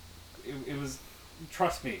 It was.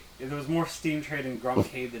 Trust me, there was more Steam Trade in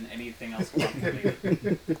Grumpcade than anything else Grump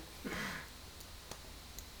made.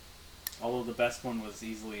 Although the best one was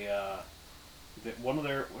easily one of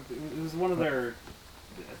their. It was one of their.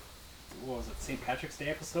 What was it? St. Patrick's Day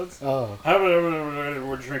episodes. Oh.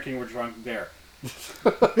 We're drinking. We're drunk. There.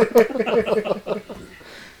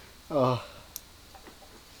 Oh.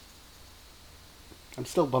 I'm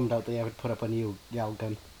still bummed out they haven't put up a new Gal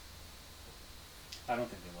gun. I don't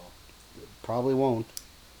think they will. Probably won't.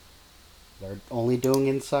 They're only doing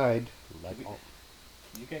inside. Like, Can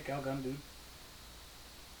you get Galgun, dude?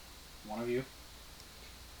 One of you?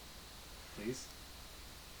 Please?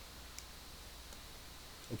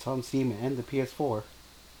 it's on Steam and the PS4.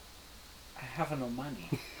 I have no money.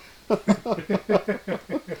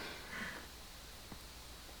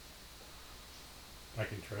 I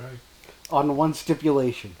can try. On one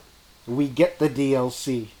stipulation. We get the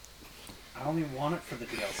DLC. I only want it for the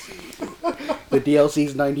DLC. The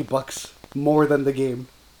DLC's $90. More than the game.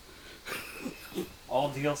 All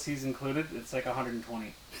DLCs included, it's like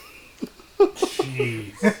 120.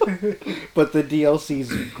 Jeez. But the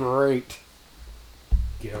DLC's great.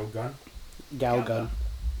 Gale gun? Gal gun.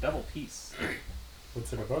 Double piece.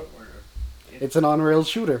 What's it about? It's an on-rails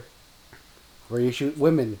shooter. Where you shoot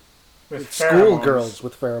women. With Schoolgirls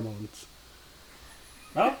with pheromones.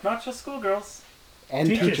 No, not just schoolgirls. And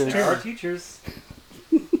Teachers, teachers. There are teachers.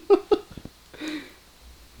 We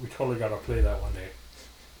totally gotta play that one day.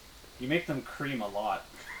 You make them cream a lot.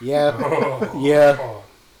 Yeah. Oh, Yeah. oh.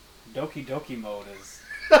 Doki Doki mode is...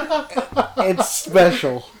 It's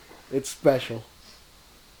special. It's special.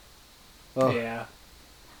 Oh. Yeah.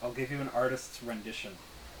 I'll give you an artist's rendition.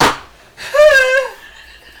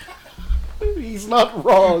 He's not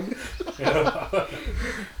wrong.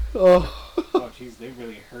 Oh. Oh jeez, they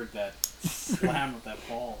really heard that slam of that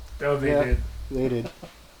ball. Oh, they Yeah. did. They did.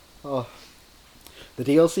 Oh. The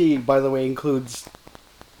DLC, by the way, includes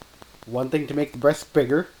one thing to make the breasts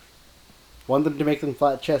bigger, one thing to make them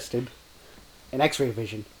flat-chested, and X-ray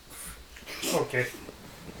vision. Okay.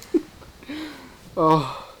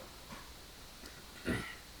 Oh.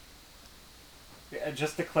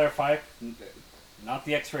 Just to clarify, not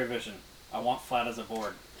the X-ray vision. I want flat as a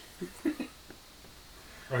board.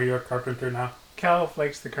 Are you a carpenter now? Cal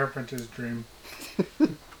likes the carpenter's dream. I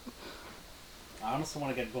honestly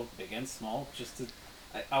want to get both big and small, just to...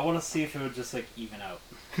 I want to see if it would just, like, even out.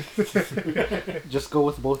 Just go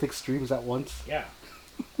with both extremes at once. Yeah.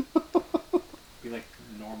 Be, like,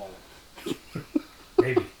 normal.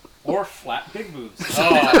 Maybe. Or flat big boobs.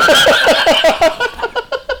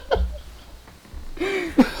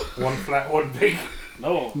 One flat, one big.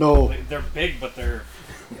 No. No. They're big, but they're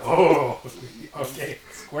Oh. Okay.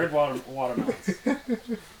 squared watermelons.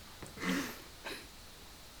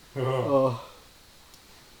 Oh. Oh.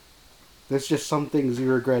 There's just some things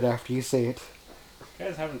you regret after you say it. You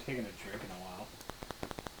guys haven't taken a drink in a while.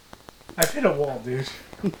 I've hit a wall, dude.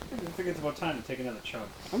 I think it's about time to take another chug.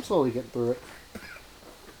 I'm slowly getting through it.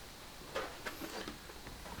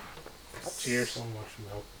 Cheers. So much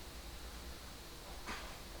milk.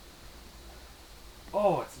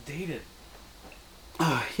 Oh, it's dated.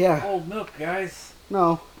 Yeah. Old milk, guys.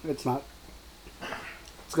 No, it's not.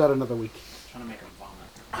 It's got another week. Trying to make him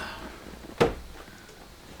vomit.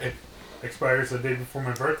 It expires the day before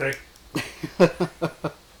my birthday.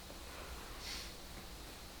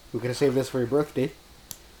 We're gonna save this for your birthday.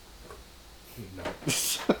 No.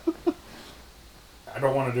 I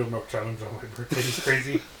don't want to do a milk challenge on my birthday. It's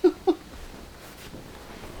crazy.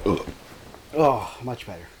 Oh, much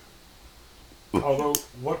better. Although,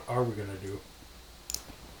 what are we gonna do?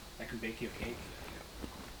 I can bake you a cake.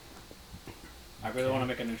 I really want to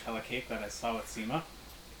make a Nutella cake that I saw with Sema.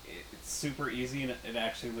 It's super easy and it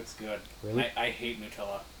actually looks good. Really? I hate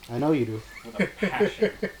Nutella I know you do. with a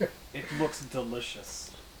passion. It looks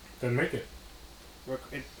delicious. Then make it.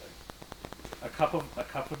 A cup of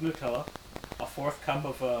Nutella, a fourth cup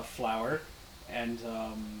of flour, and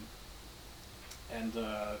an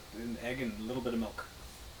egg and a little bit of milk.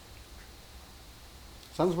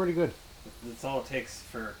 Sounds pretty good. That's all it takes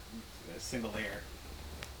for a single layer.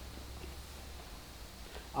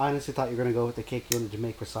 I honestly thought you were gonna go with the cake you wanted to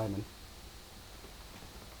make for Simon.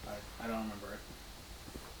 I don't remember it.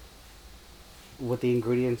 With the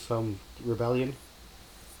ingredients from Rebellion.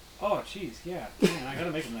 Oh, jeez, yeah. Man, I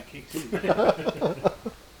gotta make him that cake too.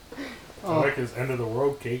 I like his end of the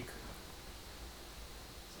world cake.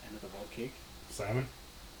 End of the world cake. Simon.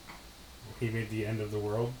 He made the end of the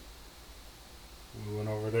world. We went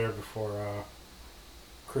over there before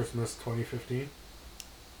Christmas 2015.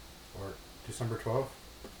 Or December 12th.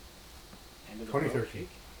 End of the world 2013. cake.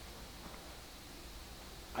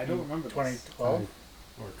 I don't remember this. 2012.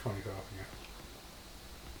 Or 2012,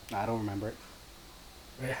 yeah. I don't remember it.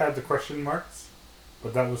 It had the question marks,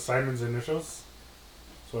 but that was Simon's initials.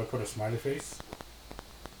 So I put a smiley face.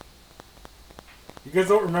 You guys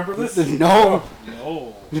don't remember this? No.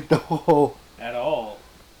 No, No. at all.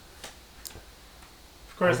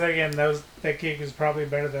 Of course, again, that cake was probably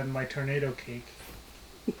better than my tornado cake.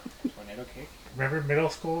 Tornado cake. Remember middle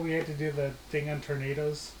school? We had to do the thing on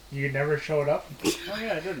tornadoes. You never showed up. Oh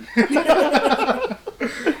yeah, I didn't.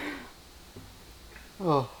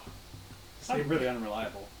 Oh. It's not really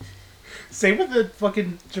unreliable. Same with the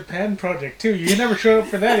fucking Japan project too. You never showed up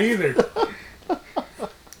for that either.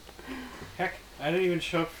 Heck, I didn't even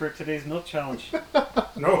show up for today's milk challenge.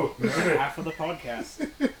 No, you did it. Half of the podcast.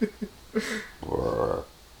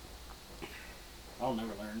 I'll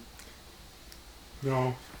never learn.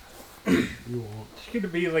 No. You won't. It's gonna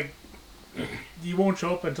be like you won't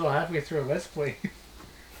show up until halfway through a let's play.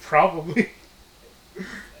 Probably.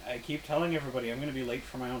 I keep telling everybody I'm gonna be late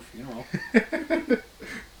for my own funeral.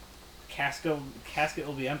 Casket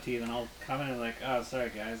will be empty, then I'll come in and like, oh, sorry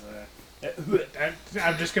guys.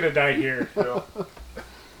 I'm just gonna die here. So.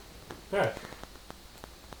 Yeah.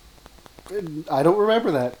 I don't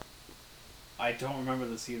remember that. I don't remember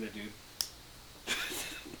this either, dude.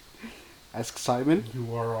 Ask Simon.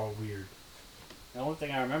 You are all weird. The only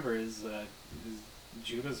thing I remember is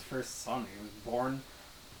Judah's first son. He was born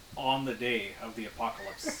on the day of the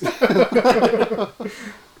apocalypse.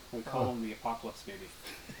 We call him the apocalypse baby.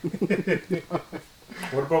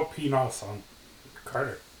 What about Peanuts on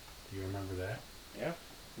Carter? Do you remember that? Yeah.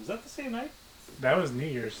 Was that the same night? That was New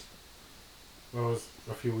Year's. Well, it was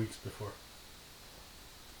a few weeks before.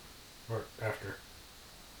 Or after.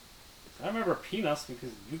 I remember Peanuts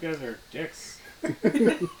because you guys are dicks.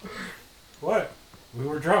 What? We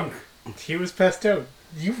were drunk. He was passed out.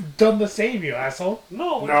 You've done the same, you asshole.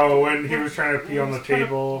 No. No, when he was trying to pee He on the was trying to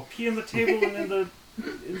table. Pee on the table and in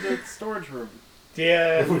the storage room.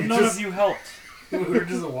 Yeah. We None just- of you helped. We were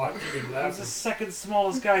just watching and I was the laughing. second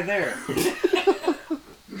smallest guy there.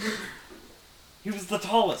 He was the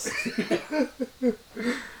tallest.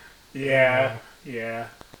 Yeah. Yeah.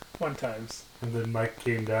 Fun times. And then Mike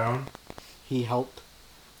came down. He helped.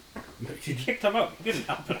 He He kicked him out. He didn't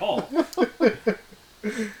help at all.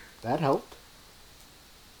 That helped.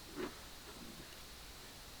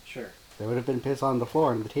 Sure. There would have been piss on the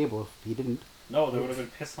floor and the table if he didn't. No, there would have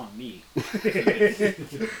been piss on me.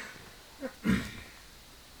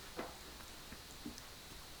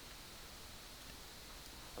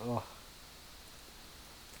 Oh.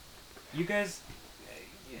 You guys,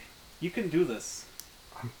 you can do this.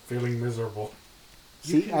 I'm feeling miserable.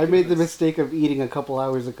 You See, can I do made the this. mistake of eating a couple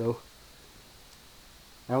hours ago.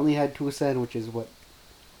 I only had 2 sandwiches, what?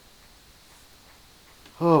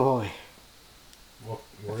 Oh boy. Well,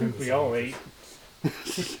 I we're think in the we all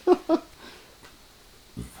sandwiches. ate.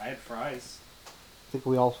 I had fries. think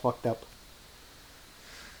we all fucked up.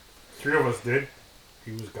 3 of us did.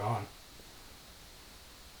 He was gone.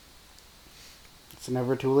 It's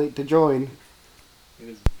never too late to join. It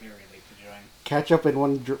is very late to join. Catch up in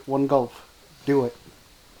one gulp. Do it.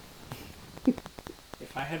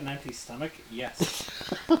 If I had an empty stomach, yes.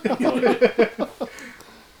 How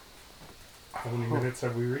many minutes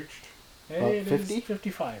have we reached? Hey, it 50? is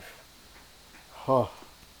 55. Huh.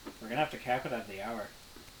 We're gonna have to cap it at the hour.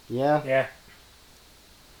 Yeah. Yeah.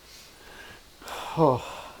 Oh.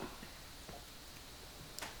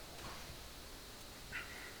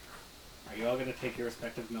 Are you all gonna take your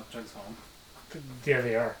respective milk jugs home? Yeah,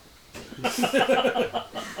 they are.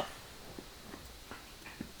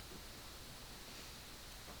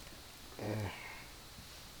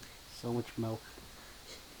 So much milk.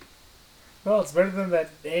 Well, it's better than that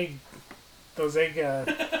egg. Those egg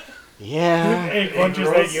Yeah. egg lunches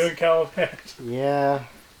that rolls. you and Cal have had. Yeah.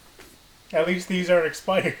 At least these aren't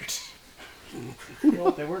expired.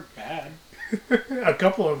 Well, they weren't bad. A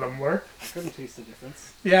couple of them were. I couldn't taste the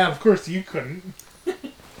difference. Yeah, of course you couldn't.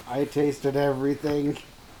 I tasted everything.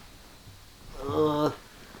 Ugh.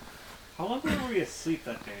 How long were we asleep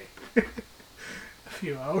that day? A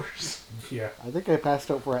few hours. Yeah. I think I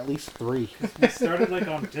passed out for at least 3. We started like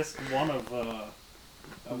on disc 1 of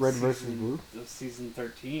Red versus season- Blue? of season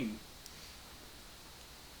 13.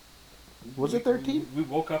 Was it 13? We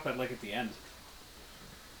woke up at the end.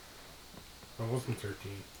 I wasn't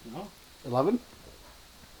 13. No, 11?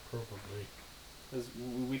 Probably. 'cause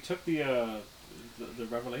we took the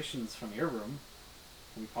revelations from your room.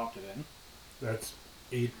 We popped it in. That's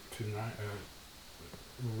 8 to 9.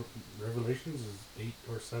 Revelations is 8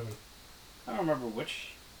 or 7. I don't remember which.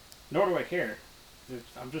 Nor do I care.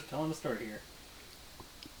 I'm just telling the story here.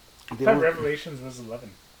 I The thought only- Revelations was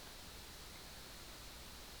 11.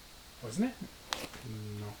 Wasn't it?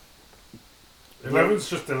 No. 11's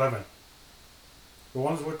just 11. The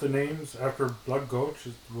ones with the names after Blood Gulch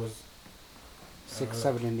was 6,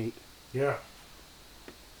 7, and 8. yeah.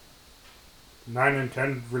 9 and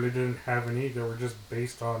 10 really didn't have any. They were just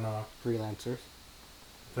based on. Freelancers.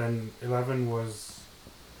 Then 11 was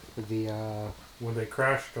The, when they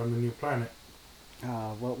crashed on the new planet.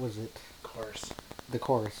 what was it? Chorus. The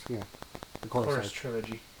chorus, yeah. The chorus. Chorus arc.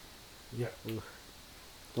 trilogy. Yeah. The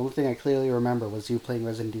only thing I clearly remember was you playing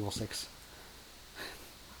Resident Evil 6.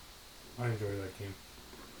 I enjoy that game.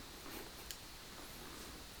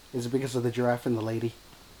 Is it because of the giraffe and the lady?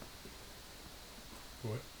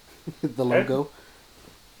 What? The logo?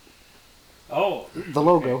 Oh, The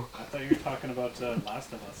logo. okay. I thought you were talking about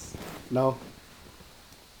Last of Us. No.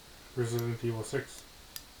 Resident Evil 6.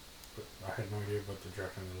 But I had no idea about the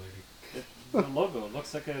giraffe and the lady. The logo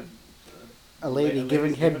looks like a A lady lady's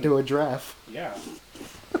giving head giving- to a giraffe. yeah.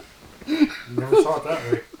 Never saw it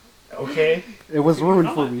that way. Okay. It was ruined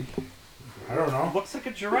for not? me. I don't It know. looks like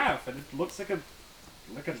a giraffe, and it looks like a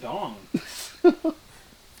dong.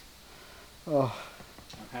 Oh,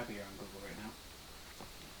 I'm happy you're on Google right now.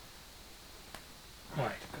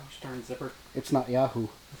 Why? Gosh darn zipper. it's not Yahoo.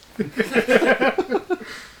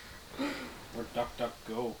 Or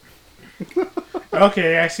DuckDuckGo.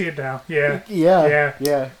 Okay, I see it now. Yeah. Yeah. Yeah.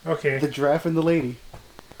 Yeah. Okay. The giraffe and the lady.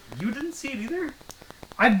 You didn't see it either?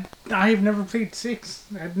 I've never played 6.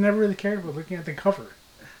 I've never really cared about looking at the cover.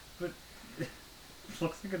 But it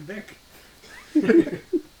looks like a dick.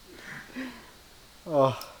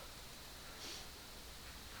 Oh.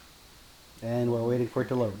 And we're waiting for it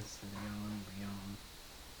to load.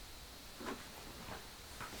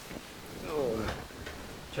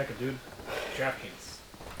 Check it, dude. DraftKings.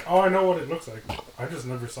 Oh, I know what it looks like. I just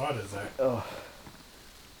never saw it as that. Oh.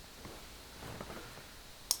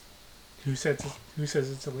 Who says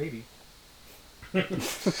it's a lady?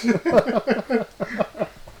 Bulges right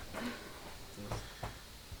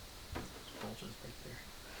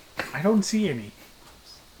there. I don't see any.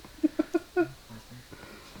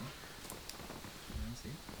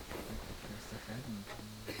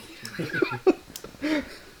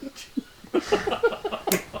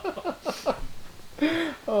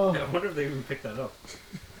 Oh. I wonder if they even picked that up.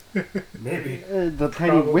 Maybe. The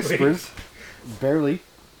tiny Probably. whispers. Barely.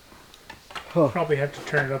 Oh. Probably have to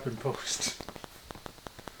turn it up in post.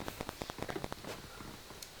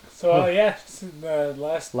 So yeah, the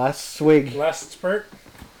Last swig. last spurt.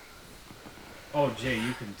 Oh, Jay,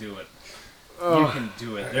 you can do it. Oh. You can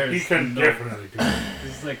do it. There's He can no, definitely do it.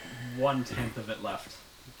 There's like 1/10 of it left.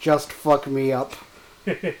 Just fuck me up.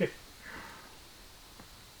 Said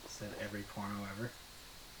every porno ever.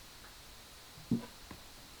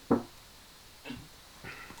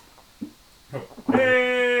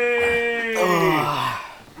 Hey!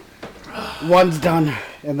 One's done,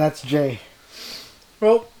 and that's Jay.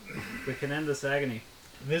 Well, We can end this agony.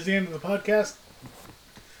 this is the end of the podcast.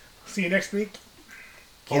 See you next week.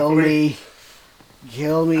 Kill Hopefully. me.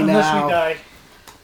 Kill me Unless now. we die.